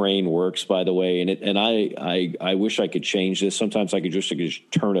my brain works, by the way. And I wish I could change this. Sometimes I could just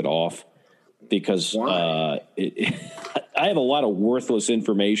turn it off because I have a lot of worthless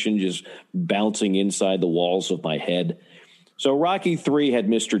information just bouncing inside the walls of my head. So Rocky III had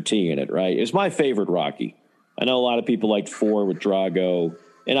Mr. T in it, right? It's my favorite Rocky. I know a lot of people liked 4 with Drago.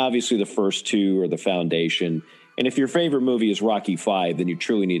 And obviously the first 2 are the foundation. And if your favorite movie is Rocky V, then you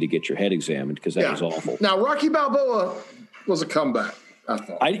truly need to get your head examined because that was awful. Now, Rocky Balboa was a comeback, I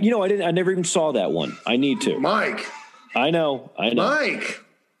thought. I never even saw that one. I need to. Mike. I know. Mike.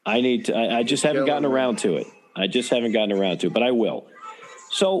 I need to. I just haven't gotten around to it. But I will.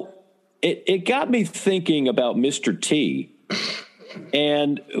 So it got me thinking about Mr. T.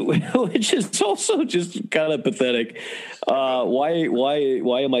 And which is also just kind of pathetic. Why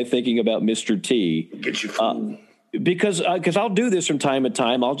am I thinking about Mr. T? Get you fooled. Because I'll do this from time to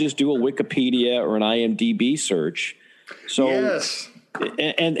time. I'll just do a Wikipedia or an IMDb search. So yes.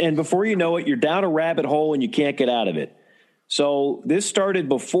 And before you know it, you're down a rabbit hole and you can't get out of it. So this started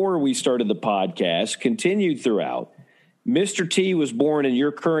before we started the podcast, continued throughout. Mr. T was born in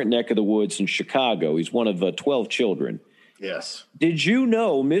your current neck of the woods in Chicago. He's one of 12 children. Yes. Did you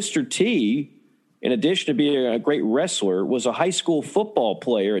know Mr. T, in addition to being a great wrestler, was a high school football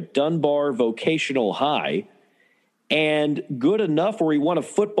player at Dunbar Vocational High and good enough where he won a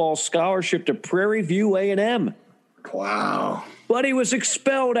football scholarship to Prairie View A&M? Wow. But he was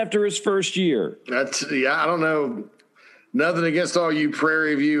expelled after his first year. I don't know. Nothing against all you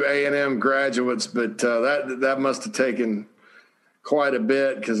Prairie View A&M graduates, but that must have taken quite a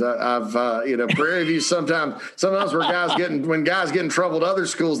bit because I've Prairie View sometimes when guys get in trouble at other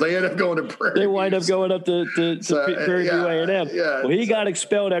schools, they end up going to Prairie View. They wind up going up to Prairie View A&M. Well, he got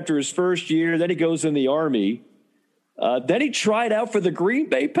expelled after his first year. Then he goes in the Army. Then he tried out for the Green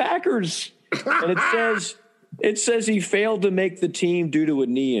Bay Packers, and it says he failed to make the team due to a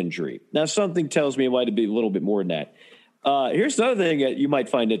knee injury. Now, something tells me it might be a little bit more than that. Here's another thing that you might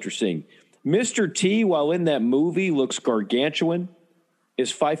find interesting. Mr. T, while in that movie, looks gargantuan,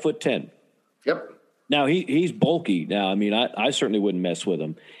 is 5'10". Yep. Now, he's bulky. Now, I certainly wouldn't mess with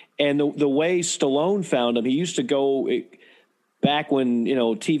him. And the way Stallone found him, he used to go back when,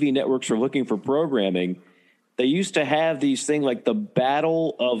 TV networks were looking for programming. They used to have these things like the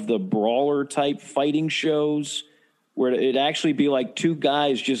Battle of the Brawler type fighting shows where it'd actually be like two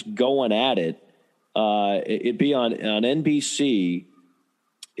guys just going at it. It'd be on NBC.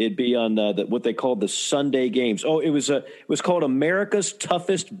 It'd be on what they called the Sunday games. Oh, it was called America's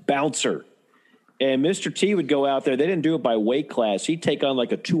Toughest Bouncer. And Mr. T would go out there. They didn't do it by weight class. He'd take on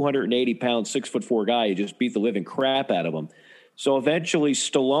like a 280-pound, 6'4" guy. He just beat the living crap out of him. So eventually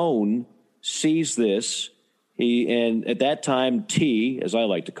Stallone sees this. And at that time, T, as I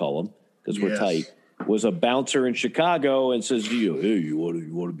like to call him, because we're tight, was a bouncer in Chicago and says, "Hey, you want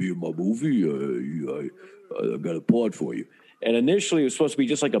to be in my movie? I got a part for you." And initially it was supposed to be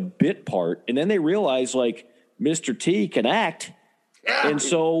just like a bit part. And then they realized like Mr. T can act. And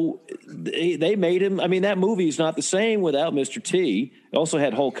so they made him. I mean, that movie is not the same without Mr. T. It also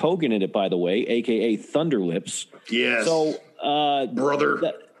had Hulk Hogan in it, by the way, a.k.a. Thunderlips. Yes. So,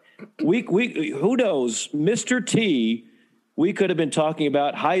 brother. We who knows, Mr. T, we could have been talking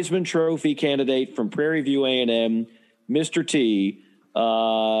about Heisman Trophy candidate from Prairie View A&M, Mr. T.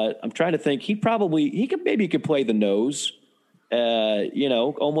 I'm trying to think. He could play the nose,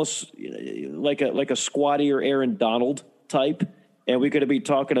 almost like a squattier Aaron Donald type. And we could be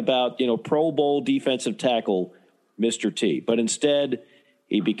talking about, Pro Bowl defensive tackle, Mr. T. But instead,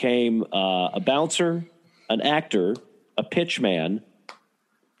 he became a bouncer, an actor, a pitchman.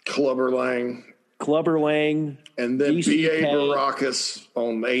 Clubber Lang. And then B.A. Baracus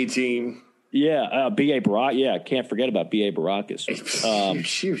on A-Team. Yeah, B.A. Baracus. Yeah, can't forget about B.A. Baracus.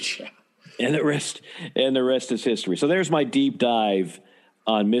 And the rest is history. So there's my deep dive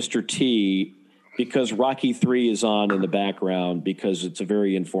on Mr. T, because Rocky III is on in the background because it's a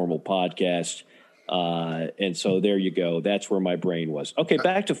very informal podcast. And so there you go. That's where my brain was. Okay,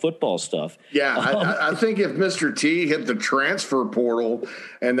 back to football stuff. Yeah, I think if Mr. T hit the transfer portal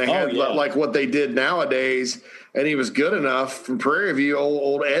and they had like what they did nowadays, and he was good enough from Prairie View,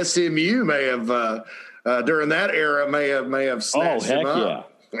 old SMU may have during that era may have snatched him up.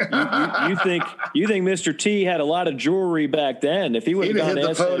 Yeah. You think Mr. T had a lot of jewelry back then? If he would have gone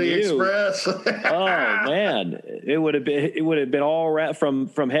to SMU, Pony Express. Oh man, it would have been all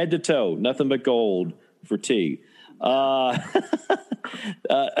from head to toe, nothing but gold for T. I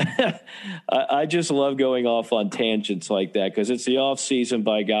just love going off on tangents like that because it's the off season,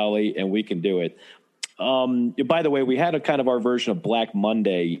 by golly, and we can do it. By the way, we had a kind of our version of Black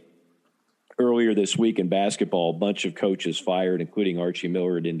Monday earlier this week in basketball. A bunch of coaches fired, including Archie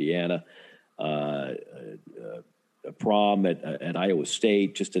Miller at Indiana, a prom at Iowa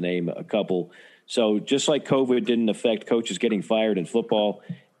State, just to name a couple. So just like COVID didn't affect coaches getting fired in football,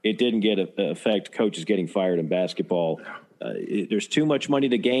 it didn't affect coaches getting fired in basketball. There's too much money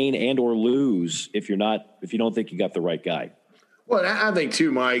to gain and or lose if you don't think you got the right guy. Well, I think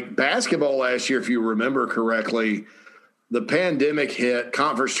too, Mike, basketball last year, if you remember correctly, the pandemic hit,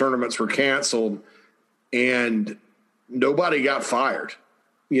 conference tournaments were canceled, and nobody got fired.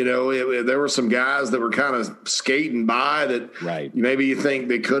 There were some guys that were kind of skating by that maybe you think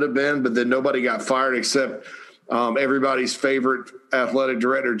they could have been, but then nobody got fired except everybody's favorite athletic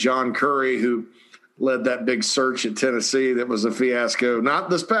director, John Curry, who led that big search at Tennessee that was a fiasco. Not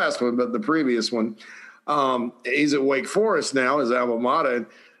this past one, but the previous one. He's at Wake Forest now, his alma mater. And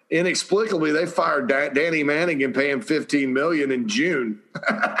inexplicably, they fired Danny Manning and pay him $15 million in June,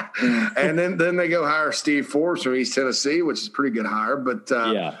 and then they go hire Steve Forbes from East Tennessee, which is a pretty good hire. But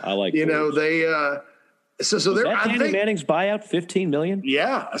I like Forbes. They so there. I think Danny Manning's buyout $15 million.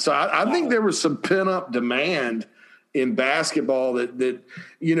 Yeah, so I think there was some pent up demand in basketball that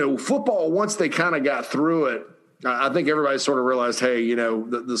football, once they kind of got through it. I think everybody sort of realized, hey,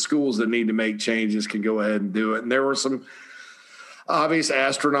 the schools that need to make changes can go ahead and do it, and there were some obvious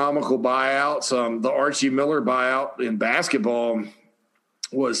astronomical buyouts. The Archie Miller buyout in basketball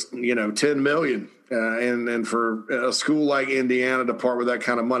was, $10 million. And for a school like Indiana to part with that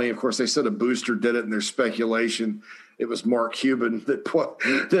kind of money, of course, they said a booster did it in their speculation. It was Mark Cuban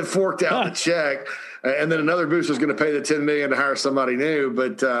that forked out the check. And then another booster was going to pay the $10 million to hire somebody new.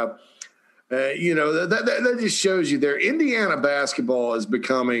 But, that just shows you there. Indiana basketball is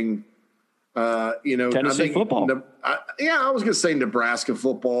becoming Tennessee football. I was going to say Nebraska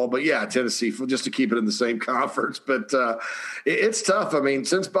football, but Tennessee, just to keep it in the same conference. But it's tough. I mean,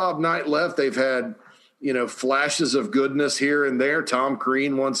 since Bob Knight left, they've had, flashes of goodness here and there. Tom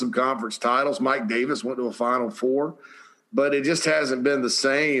Crean won some conference titles. Mike Davis went to a Final Four, but it just hasn't been the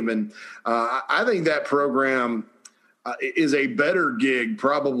same. And I think that program is a better gig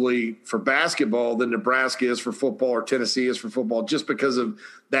probably for basketball than Nebraska is for football or Tennessee is for football, just because of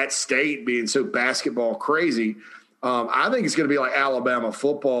that state being so basketball crazy. I think it's going to be like Alabama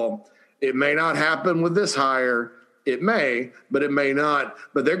football. It may not happen with this hire. It may, but it may not.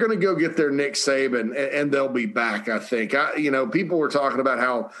 But they're going to go get their Nick Saban, and they'll be back, I think. People were talking about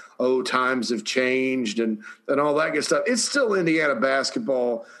how, times have changed and all that good stuff. It's still Indiana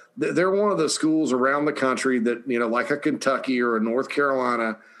basketball. They're one of the schools around the country that, like a Kentucky or a North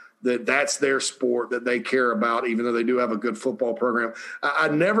Carolina, that's their sport that they care about, even though they do have a good football program. I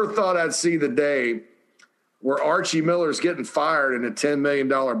never thought I'd see the day where Archie Miller's getting fired in a $10 million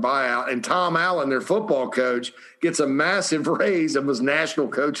buyout, and Tom Allen, their football coach, gets a massive raise and was National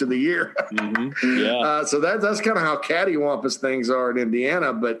Coach of the Year. Mm-hmm. Yeah. So that's kind of how cattywampus things are in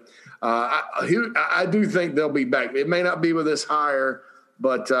Indiana. But I do think they'll be back. It may not be with this hire,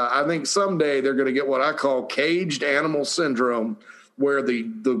 but I think someday they're going to get what I call caged animal syndrome, where the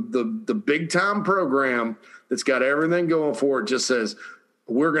big-time program that's got everything going for it just says,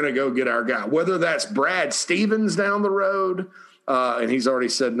 we're going to go get our guy, whether that's Brad Stevens down the road, and he's already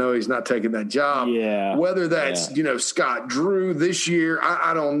said no, he's not taking that job. Yeah. Whether that's Scott Drew this year,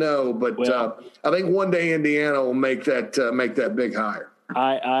 I don't know, but I think one day Indiana will make that big hire.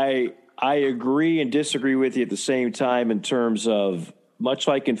 I agree and disagree with you at the same time in terms of, much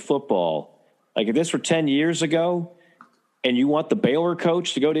like in football, like if this were 10 years ago, and you want the Baylor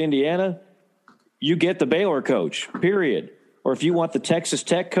coach to go to Indiana, you get the Baylor coach. Period. Or if you want the Texas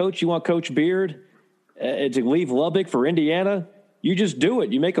Tech coach, you want Coach Beard to leave Lubbock for Indiana, you just do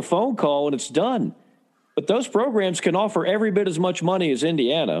it. You make a phone call and it's done. But those programs can offer every bit as much money as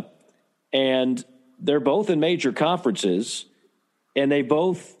Indiana, and they're both in major conferences, and they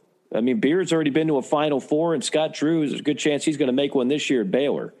both – Beard's already been to a Final Four, and Scott Drew, there's a good chance he's going to make one this year at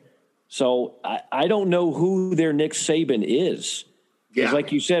Baylor. So I don't know who their Nick Saban is. Because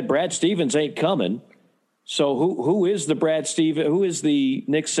like you said, Brad Stevens ain't coming. So who is the who is the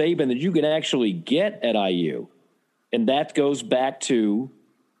Nick Saban that you can actually get at IU? And that goes back to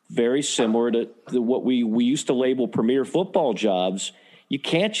very similar to what we used to label premier football jobs. You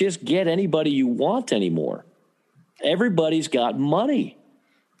can't just get anybody you want anymore. Everybody's got money.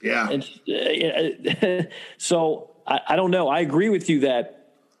 Yeah. And, so I don't know. I agree with you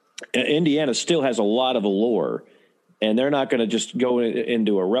that Indiana still has a lot of allure, and they're not going to just go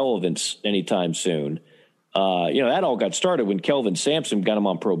into irrelevance anytime soon. That all got started when Kelvin Sampson got him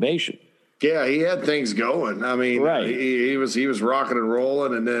on probation. Yeah, he had things going. I mean, right. he was rocking and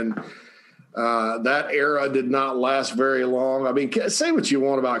rolling, and then that era did not last very long. I mean, say what you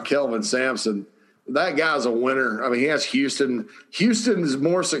want about Kelvin Sampson. That guy's a winner. I mean, he has Houston. Houston is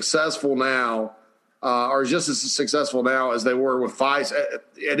more successful now, or just as successful now as they were with Phi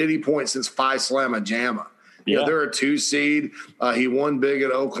at any point since Phi Slamma Jamma. Yeah. They're a 2 seed. He won big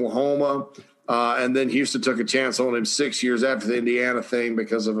at Oklahoma. And then Houston took a chance on him 6 years after the Indiana thing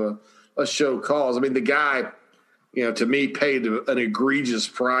because of a show cause. I mean, the guy, to me, paid an egregious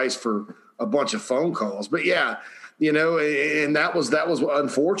price for a bunch of phone calls. But, yeah, and that was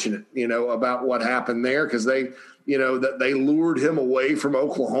unfortunate, about what happened there, because they lured him away from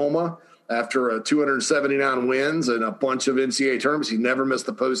Oklahoma after 279 wins and a bunch of NCAA tournaments. He never missed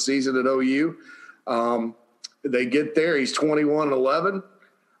the postseason at OU. They get there. He's 21-11.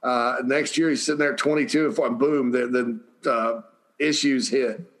 Next year he's sitting there at 22, and boom, the issues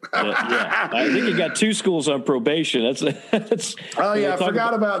hit. Yeah. I think he got 2 schools on probation. That's. Oh yeah, I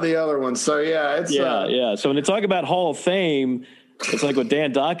forgot about the other one. So yeah, it's yeah. So when they talk about Hall of Fame, it's like what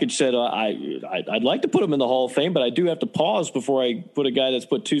Dan Dockage said. I'd like to put him in the Hall of Fame, but I do have to pause before I put a guy that's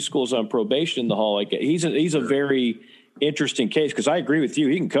put 2 schools on probation in the Hall. Like he's a very interesting case, because I agree with you.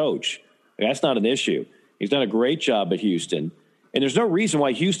 He can coach. That's not an issue. He's done a great job at Houston. And there's no reason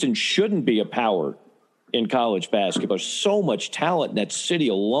why Houston shouldn't be a power in college basketball. There's so much talent in that city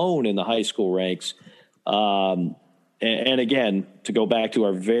alone in the high school ranks. And again, to go back to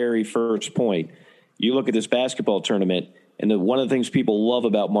our very first point, you look at this basketball tournament, and one of the things people love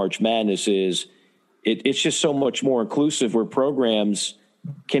about March Madness is it's just so much more inclusive, where programs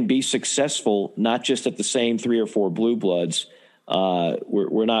can be successful, not just at the same 3 or 4 blue bloods.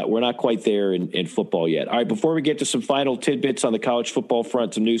 We're not quite there in football yet. All right, before we get to some final tidbits on the college football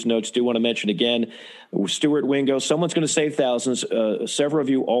front, some news notes, do want to mention again, Stuart Wingo, someone's going to save thousands. Several of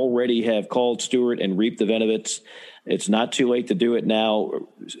you already have called Stuart and reaped the benefits. It's not too late to do it now.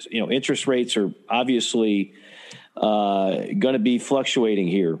 Interest rates are obviously going to be fluctuating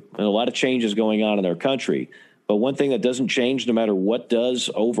here, and a lot of changes going on in our country. But one thing that doesn't change, no matter what does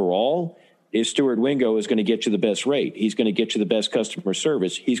overall, is Stuart Wingo is going to get you the best rate. He's going to get you the best customer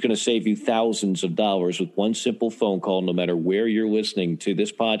service. He's going to save you thousands of dollars with one simple phone call, no matter where you're listening to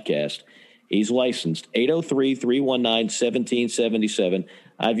this podcast. He's licensed, 803-319-1777.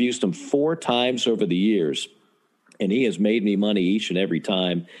 I've used him 4 times over the years, and he has made me money each and every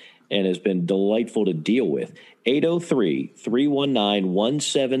time and has been delightful to deal with.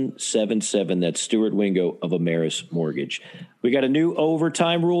 803-319-1777. That's Stuart Wingo of Ameris Mortgage. We got a new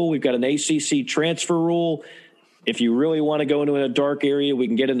overtime rule. We've got an ACC transfer rule. If you really want to go into a dark area, we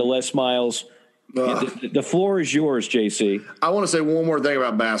can get into Les Miles. The floor is yours, JC. I want to say one more thing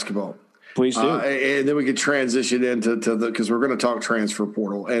about basketball. Please do. And then we could transition into because we're going to talk transfer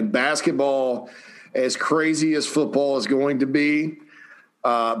portal. And basketball, as crazy as football is going to be,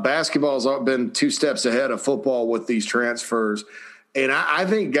 basketball has been 2 steps ahead of football with these transfers. And I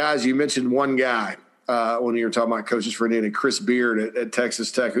think, guys, you mentioned one guy when you were talking about coaches for Indiana, Chris Beard at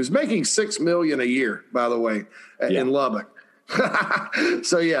Texas Tech, who's making $6 million a year, by the way, in Lubbock.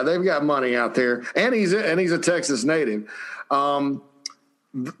 So, yeah, they've got money out there. And he's a Texas native.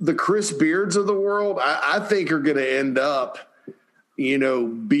 The Chris Beards of the world, I think, are going to end up,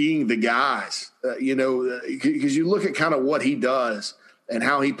 being the guys, because you look at kind of what he does and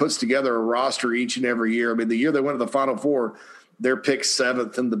how he puts together a roster each and every year. I mean, the year they went to the Final Four, they're picked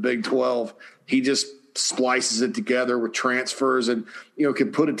 7th in the Big 12. He just splices it together with transfers and,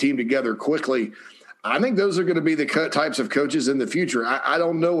 can put a team together quickly. I think those are going to be the types of coaches in the future. I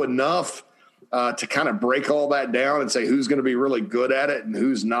don't know enough to kind of break all that down and say who's going to be really good at it and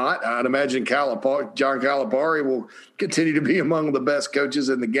who's not. I'd imagine John Calipari will continue to be among the best coaches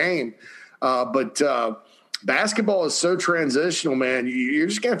in the game. But basketball is so transitional, man. You're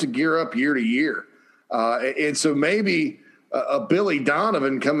just going to have to gear up year to year. And so maybe a Billy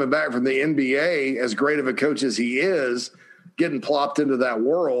Donovan coming back from the NBA, as great of a coach as he is, getting plopped into that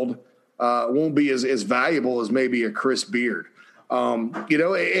world won't be as valuable as maybe a Chris Beard. And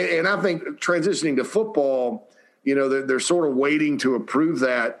I think transitioning to football, they're sort of waiting to approve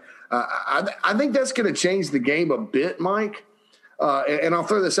that. I think that's going to change the game a bit, Mike. And I'll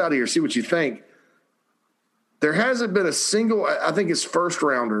throw this out here, see what you think. There hasn't been a single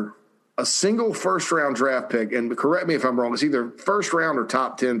first-round draft pick, and correct me if I'm wrong, it's either first round or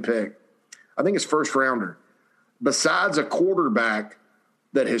top 10 pick. I think it's first rounder, besides a quarterback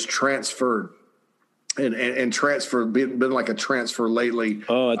that has transferred. And transfer been like a transfer lately.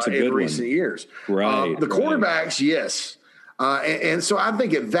 Oh, that's a good in recent years. Right. The quarterbacks, yes. And so I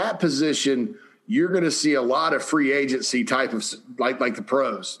think at that position, you're going to see a lot of free agency type of like the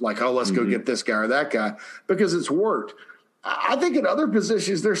pros, like, oh, let's go get this guy or that guy because it's worked. I think at other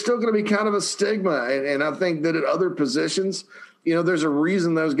positions, there's still going to be kind of a stigma. And I think that at other positions, there's a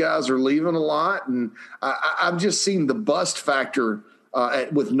reason those guys are leaving a lot. And I've just seen the bust factor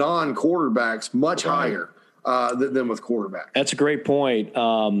with non-quarterbacks much higher than with quarterbacks. That's a great point.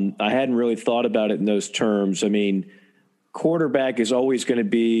 I hadn't really thought about it in those terms. I mean, quarterback is always going to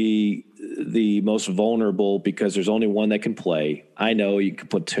be the most vulnerable because there's only one that can play. I know you can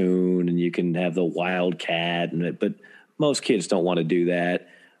platoon and you can have the wildcat, but most kids don't want to do that.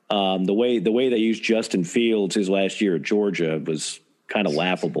 The way they used Justin Fields his last year at Georgia was kind of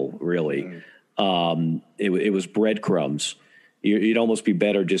laughable, really. It was breadcrumbs. You'd almost be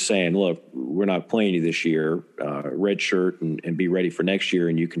better just saying, look, we're not playing you this year, red shirt, and be ready for next year,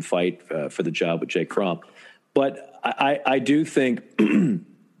 and you can fight for the job with Jake Fromm. But I do think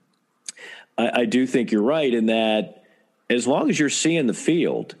I do think you're right in that as long as you're seeing the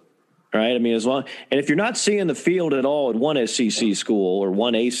field, right? I mean, and if you're not seeing the field at all at one SEC school or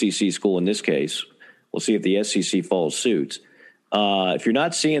one ACC school in this case, we'll see if the SEC follows suit. If you're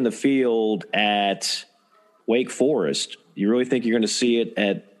not seeing the field at Wake Forest, you really think you're going to see it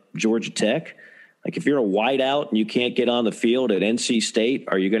at Georgia Tech? Like if you're a wideout and you can't get on the field at NC State,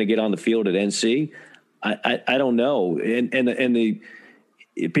 are you going to get on the field at NC? I don't know. And the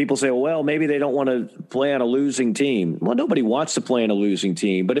people say, well, maybe they don't want to play on a losing team. Well, nobody wants to play on a losing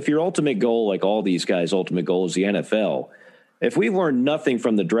team. But if your ultimate goal, like all these guys' ultimate goal is the NFL, if we've learned nothing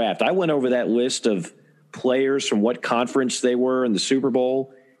from the draft, I went over that list of players from what conference they were in the Super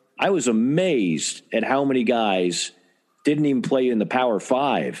Bowl. I was amazed at how many guys didn't even play in the Power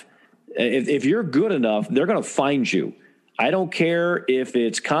Five. If you're good enough, they're going to find you. I don't care if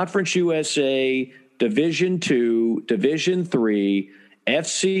it's Conference USA, Division II, Division III,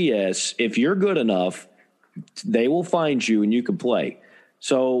 FCS. If you're good enough, they will find you and you can play.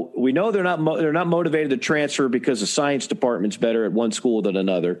 So we know they're not motivated to transfer because the science department's better at one school than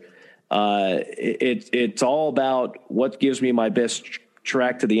another. It's all about what gives me my best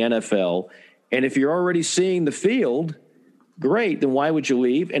track to the NFL. And if you're already seeing the field, great, then why would you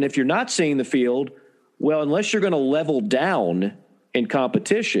leave? And if you're not seeing the field, well, unless you're going to level down in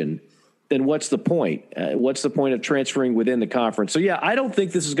competition, then what's the point? What's the point of transferring within the conference? So, yeah, I don't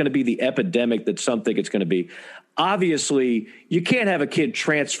think this is going to be the epidemic that some think it's going to be. Obviously, you can't have a kid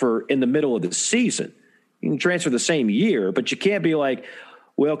transfer in the middle of the season. You can transfer the same year, but you can't be like,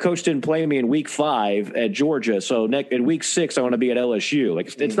 well, coach didn't play me in week 5 at Georgia, so in week 6 I want to be at LSU.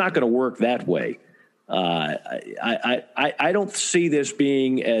 Like, it's not going to work that way. I don't see this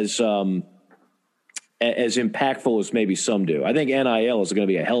being as impactful as maybe some do. I think NIL is going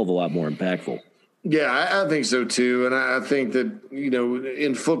to be a hell of a lot more impactful. Yeah, I think so too. And I think that,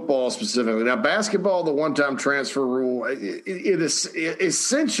 in football specifically, now basketball, the one-time transfer rule, it is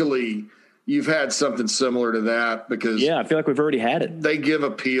essentially you've had something similar to that because yeah, I feel like we've already had it. They give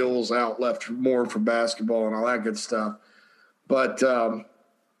appeals out left more for basketball and all that good stuff. But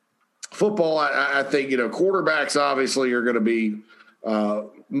football, I think, quarterbacks obviously are going to be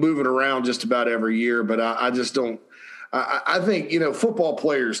moving around just about every year, but I just don't. I think football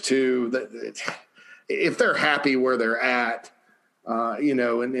players too. That if they're happy where they're at,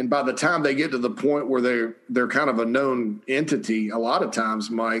 and by the time they get to the point where they're kind of a known entity, a lot of times,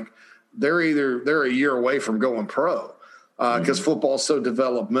 Mike, they're a year away from going pro because football's so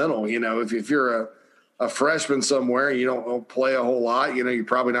developmental. If you're a freshman somewhere and you don't play a whole lot, you're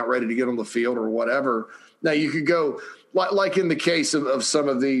probably not ready to get on the field or whatever. Now you could go. Like in the case of some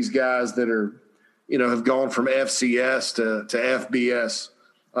of these guys that are, have gone from FCS to FBS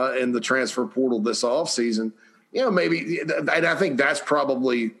in the transfer portal this offseason, maybe, and I think that's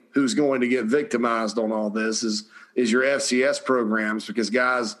probably who's going to get victimized on all this is your FCS programs because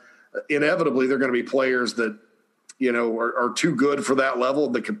guys, inevitably, they're going to be players that, are too good for that level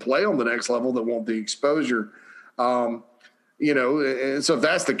that could play on the next level that want the exposure. And so if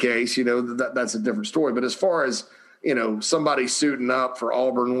that's the case, that's a different story. But as far as, somebody suiting up for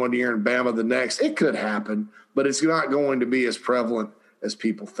Auburn one year and Bama the next, it could happen, but it's not going to be as prevalent as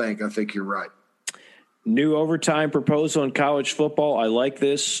people think. I think you're right. New overtime proposal in college football. I like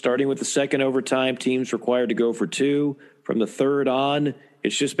this. Starting with the second overtime, teams required to go for 2. From the third on,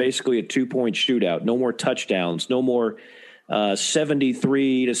 it's just basically a 2-point shootout. No more touchdowns. No more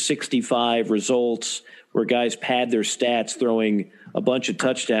 73 to 65 results where guys pad their stats throwing a bunch of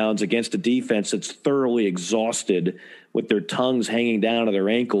touchdowns against a defense that's thoroughly exhausted with their tongues hanging down to their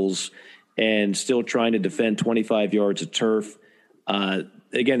ankles and still trying to defend 25 yards of turf.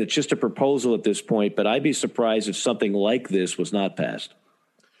 Again, it's just a proposal at this point, but I'd be surprised if something like this was not passed.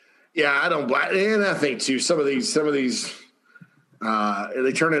 Yeah, I don't. And I think too, some of these, they turn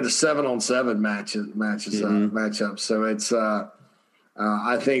into 7-on-7 matchups. So it's,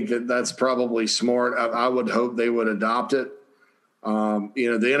 I think that's probably smart. I would hope they would adopt it. The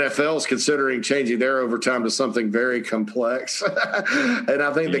NFL is considering changing their overtime to something very complex. And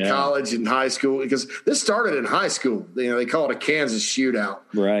I think the college and high school, because this started in high school, they call it a Kansas shootout.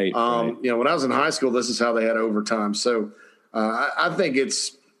 Right. When I was in high school, this is how they had overtime. So I think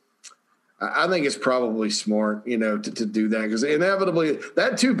it's probably smart, to do that because inevitably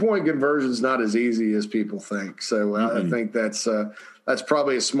that 2-point conversion is not as easy as people think. So I think that's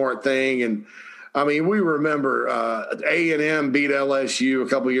probably a smart thing. And I mean, we remember A&M beat LSU a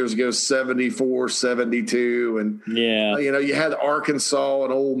couple of years ago, 74-72. And, you had Arkansas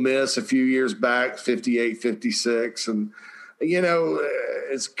and Ole Miss a few years back, 58-56. And,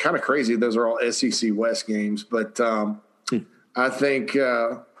 it's kind of crazy. Those are all SEC West games. But I think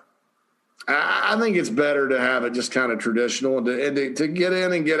it's better to have it just kind of traditional and to get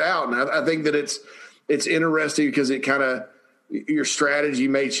in and get out. And I think that it's interesting because it kind of – your strategy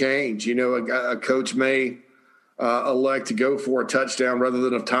may change. A coach may elect to go for a touchdown rather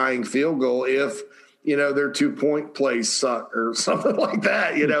than a tying field goal if, their 2-point plays suck or something like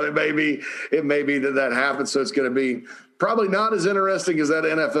that. It may be that happens. So it's going to be probably not as interesting as that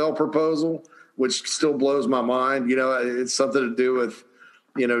NFL proposal, which still blows my mind. It's something to do with,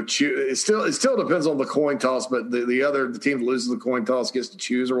 it still depends on the coin toss, but the team that loses the coin toss gets to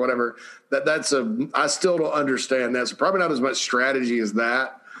choose or whatever. I still don't understand that. So probably not as much strategy as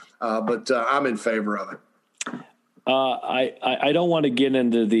that, but I'm in favor of it. I don't want to get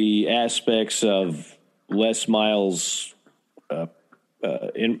into the aspects of Les Miles'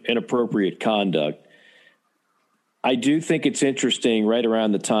 inappropriate conduct. I do think it's interesting right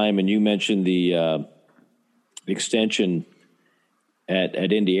around the time, and you mentioned the extension at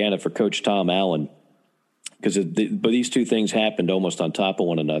Indiana for Coach Tom Allen, because but these two things happened almost on top of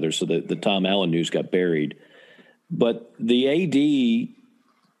one another, so the Tom Allen news got buried. But the AD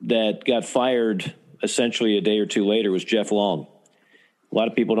that got fired essentially a day or two later was Jeff Long. A lot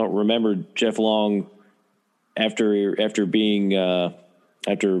of people don't remember Jeff Long after he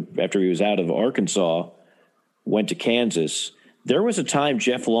was out of Arkansas, went to Kansas. There was a time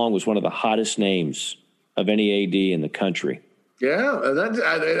Jeff Long was one of the hottest names of any AD in the country. Yeah,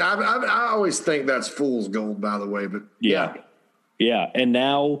 I always think that's fool's gold, by the way. But yeah, and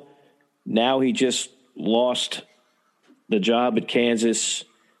now he just lost the job at Kansas,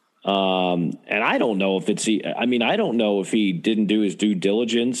 and I don't know if I don't know if he didn't do his due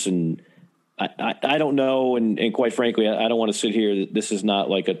diligence, and I don't know, and quite frankly, I don't want to sit here. This is not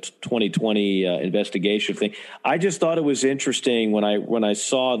like a 2020 investigation thing. I just thought it was interesting when I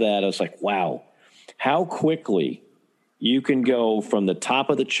saw that. I was like, wow, how quickly you can go from the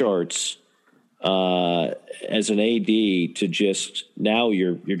top of the charts as an AD to just now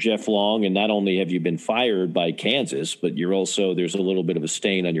you're Jeff Long, and not only have you been fired by Kansas, but you're also there's a little bit of a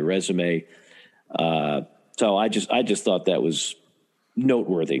stain on your resume. So I just thought that was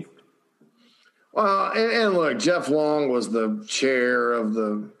noteworthy. Well, and look, Jeff Long was the chair of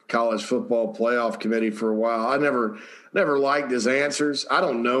the college football playoff committee for a while. I never liked his answers. I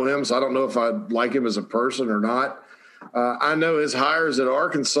don't know him, so I don't know if I like him as a person or not. I know his hires at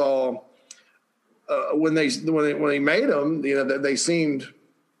Arkansas when he made them, they seemed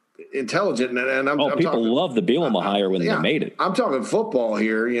intelligent. And people love the Bielema hire when they made it. I'm talking football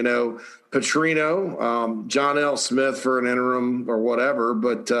here. Petrino, John L. Smith for an interim or whatever,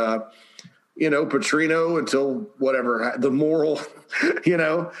 but Petrino until whatever the moral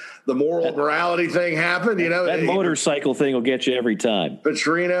morality thing happened. That motorcycle thing will get you every time.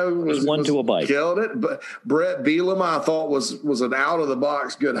 Petrino was one to a bike, killed it. But Brett Bielema, I thought was an out of the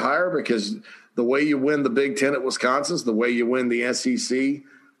box good hire because the way you win the Big Ten at Wisconsin is the way you win the SEC.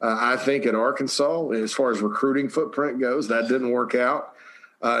 I think at Arkansas, as far as recruiting footprint goes, that didn't work out.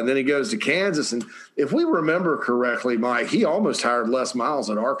 And then he goes to Kansas. And if we remember correctly, Mike, he almost hired Les Miles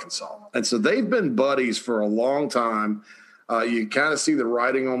at Arkansas. And so they've been buddies for a long time. You kind of see the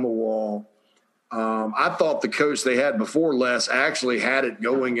writing on the wall. I thought the coach they had before Les actually had it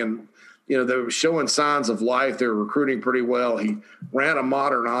going, and, they were showing signs of life. They were recruiting pretty well. He ran a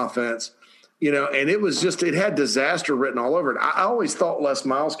modern offense, and it was just – it had disaster written all over it. I always thought Les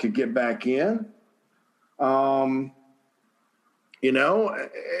Miles could get back in. But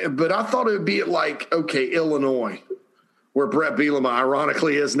I thought it would be like, Illinois, where Brett Bielema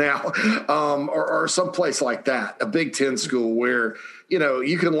ironically is now, or someplace like that, a Big Ten school where,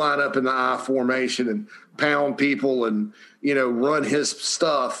 you can line up in the I formation and pound people and, run his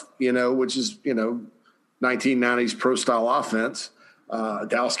stuff, which is, 1990s pro style offense,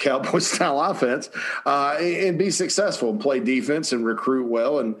 Dallas Cowboys style offense, and be successful and play defense and recruit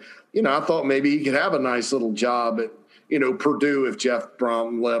well. And, I thought maybe he could have a nice little job at, Purdue if Jeff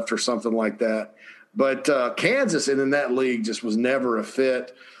Brom left or something like that. But Kansas and in that league just was never a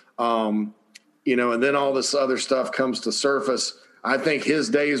fit. And then all this other stuff comes to surface. I think his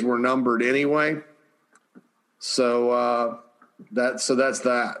days were numbered anyway. So that's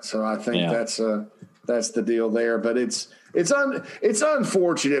that. So I think that's the deal there. But it's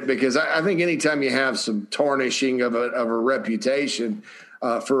unfortunate because I think anytime you have some tarnishing of a reputation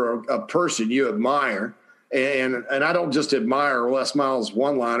for a person you admire. And I don't just admire Les Miles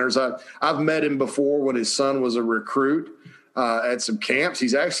one-liners. I've met him before when his son was a recruit at some camps.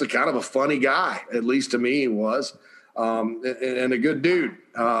 He's actually kind of a funny guy, at least to me he was, and a good dude.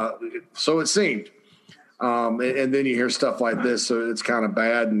 So it seemed. And then you hear stuff like this, so it's kind of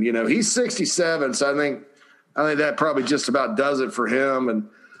bad. And, he's 67, so I think that probably just about does it for him. And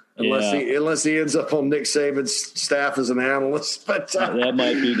unless he ends up on Nick Saban's staff as an analyst, but that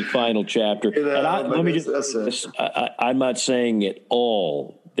might be the final chapter. I'm not saying at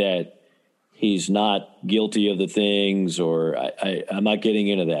all that he's not guilty of the things, or I'm not getting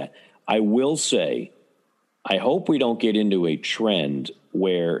into that. I will say, I hope we don't get into a trend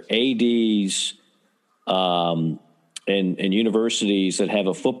where ADs and universities that have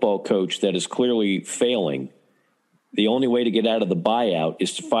a football coach that is clearly failing, the only way to get out of the buyout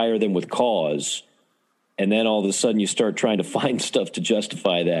is to fire them with cause, and then all of a sudden you start trying to find stuff to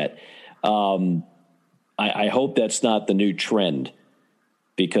justify that. I hope that's not the new trend,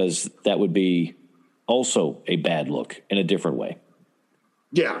 because that would be also a bad look in a different way.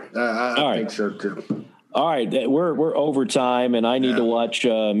 Yeah, I think so too. All right, we're over time, and I need to watch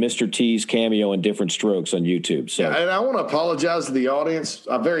Mr. T's cameo in Different Strokes on YouTube. So, and I want to apologize to the audience.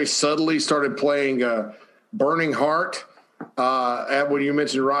 I very subtly started playing Burning Heart when you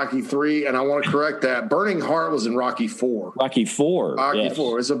mentioned Rocky 3, and I want to correct that. Burning Heart was in Rocky 4. Rocky 4. Rocky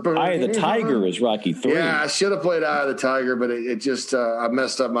 4. It's Eye of the Tiger is Rocky 3. Yeah, I should have played Eye of the Tiger, but it just I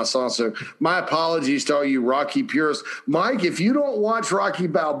messed up my song. So my apologies to all you Rocky purists. Mike, if you don't watch Rocky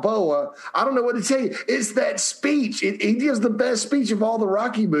Balboa, I don't know what to tell you. It's that speech. He gives the best speech of all the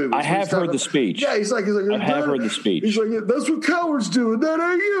Rocky movies. I have heard the speech. Yeah, he's like I have heard the speech. He's like, that's what cowards do, and that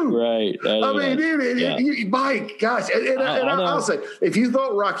ain't you. Right. I mean, dude, Mike, gosh. And I'll say, if you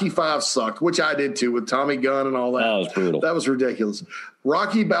thought Rocky 5 sucked, which I did too with Tommy Gunn and all that. That was brutal. That was ridiculous.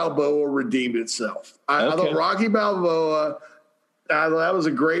 Rocky Balboa redeemed itself. I thought Rocky Balboa, that was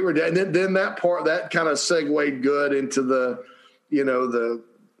a great redemption. And then that part, that kind of segued good into the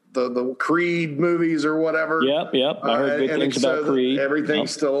Creed movies or whatever. Yep. I heard good things about Creed.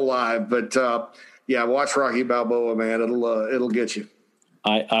 Everything's still alive. But, watch Rocky Balboa, man. It'll get you.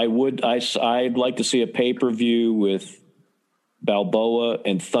 I'd like to see a pay-per-view with Balboa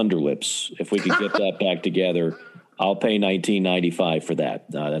and Thunderlips. If we could get that back together, I'll pay $19.95 for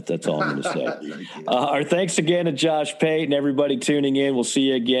that. That's all I'm going to say. Our thanks again to Josh Pate and everybody tuning in. We'll see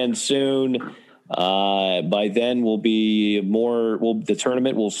you again soon. By then, the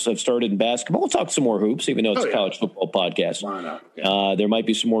tournament will have started in basketball. We'll talk some more hoops, even though it's a college football podcast. Why not? Yeah. There might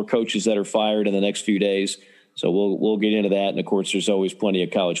be some more coaches that are fired in the next few days. So we'll get into that. And, of course, there's always plenty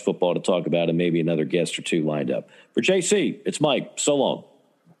of college football to talk about and maybe another guest or two lined up. For JC, it's Mike. So long.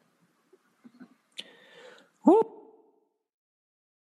 Whoop.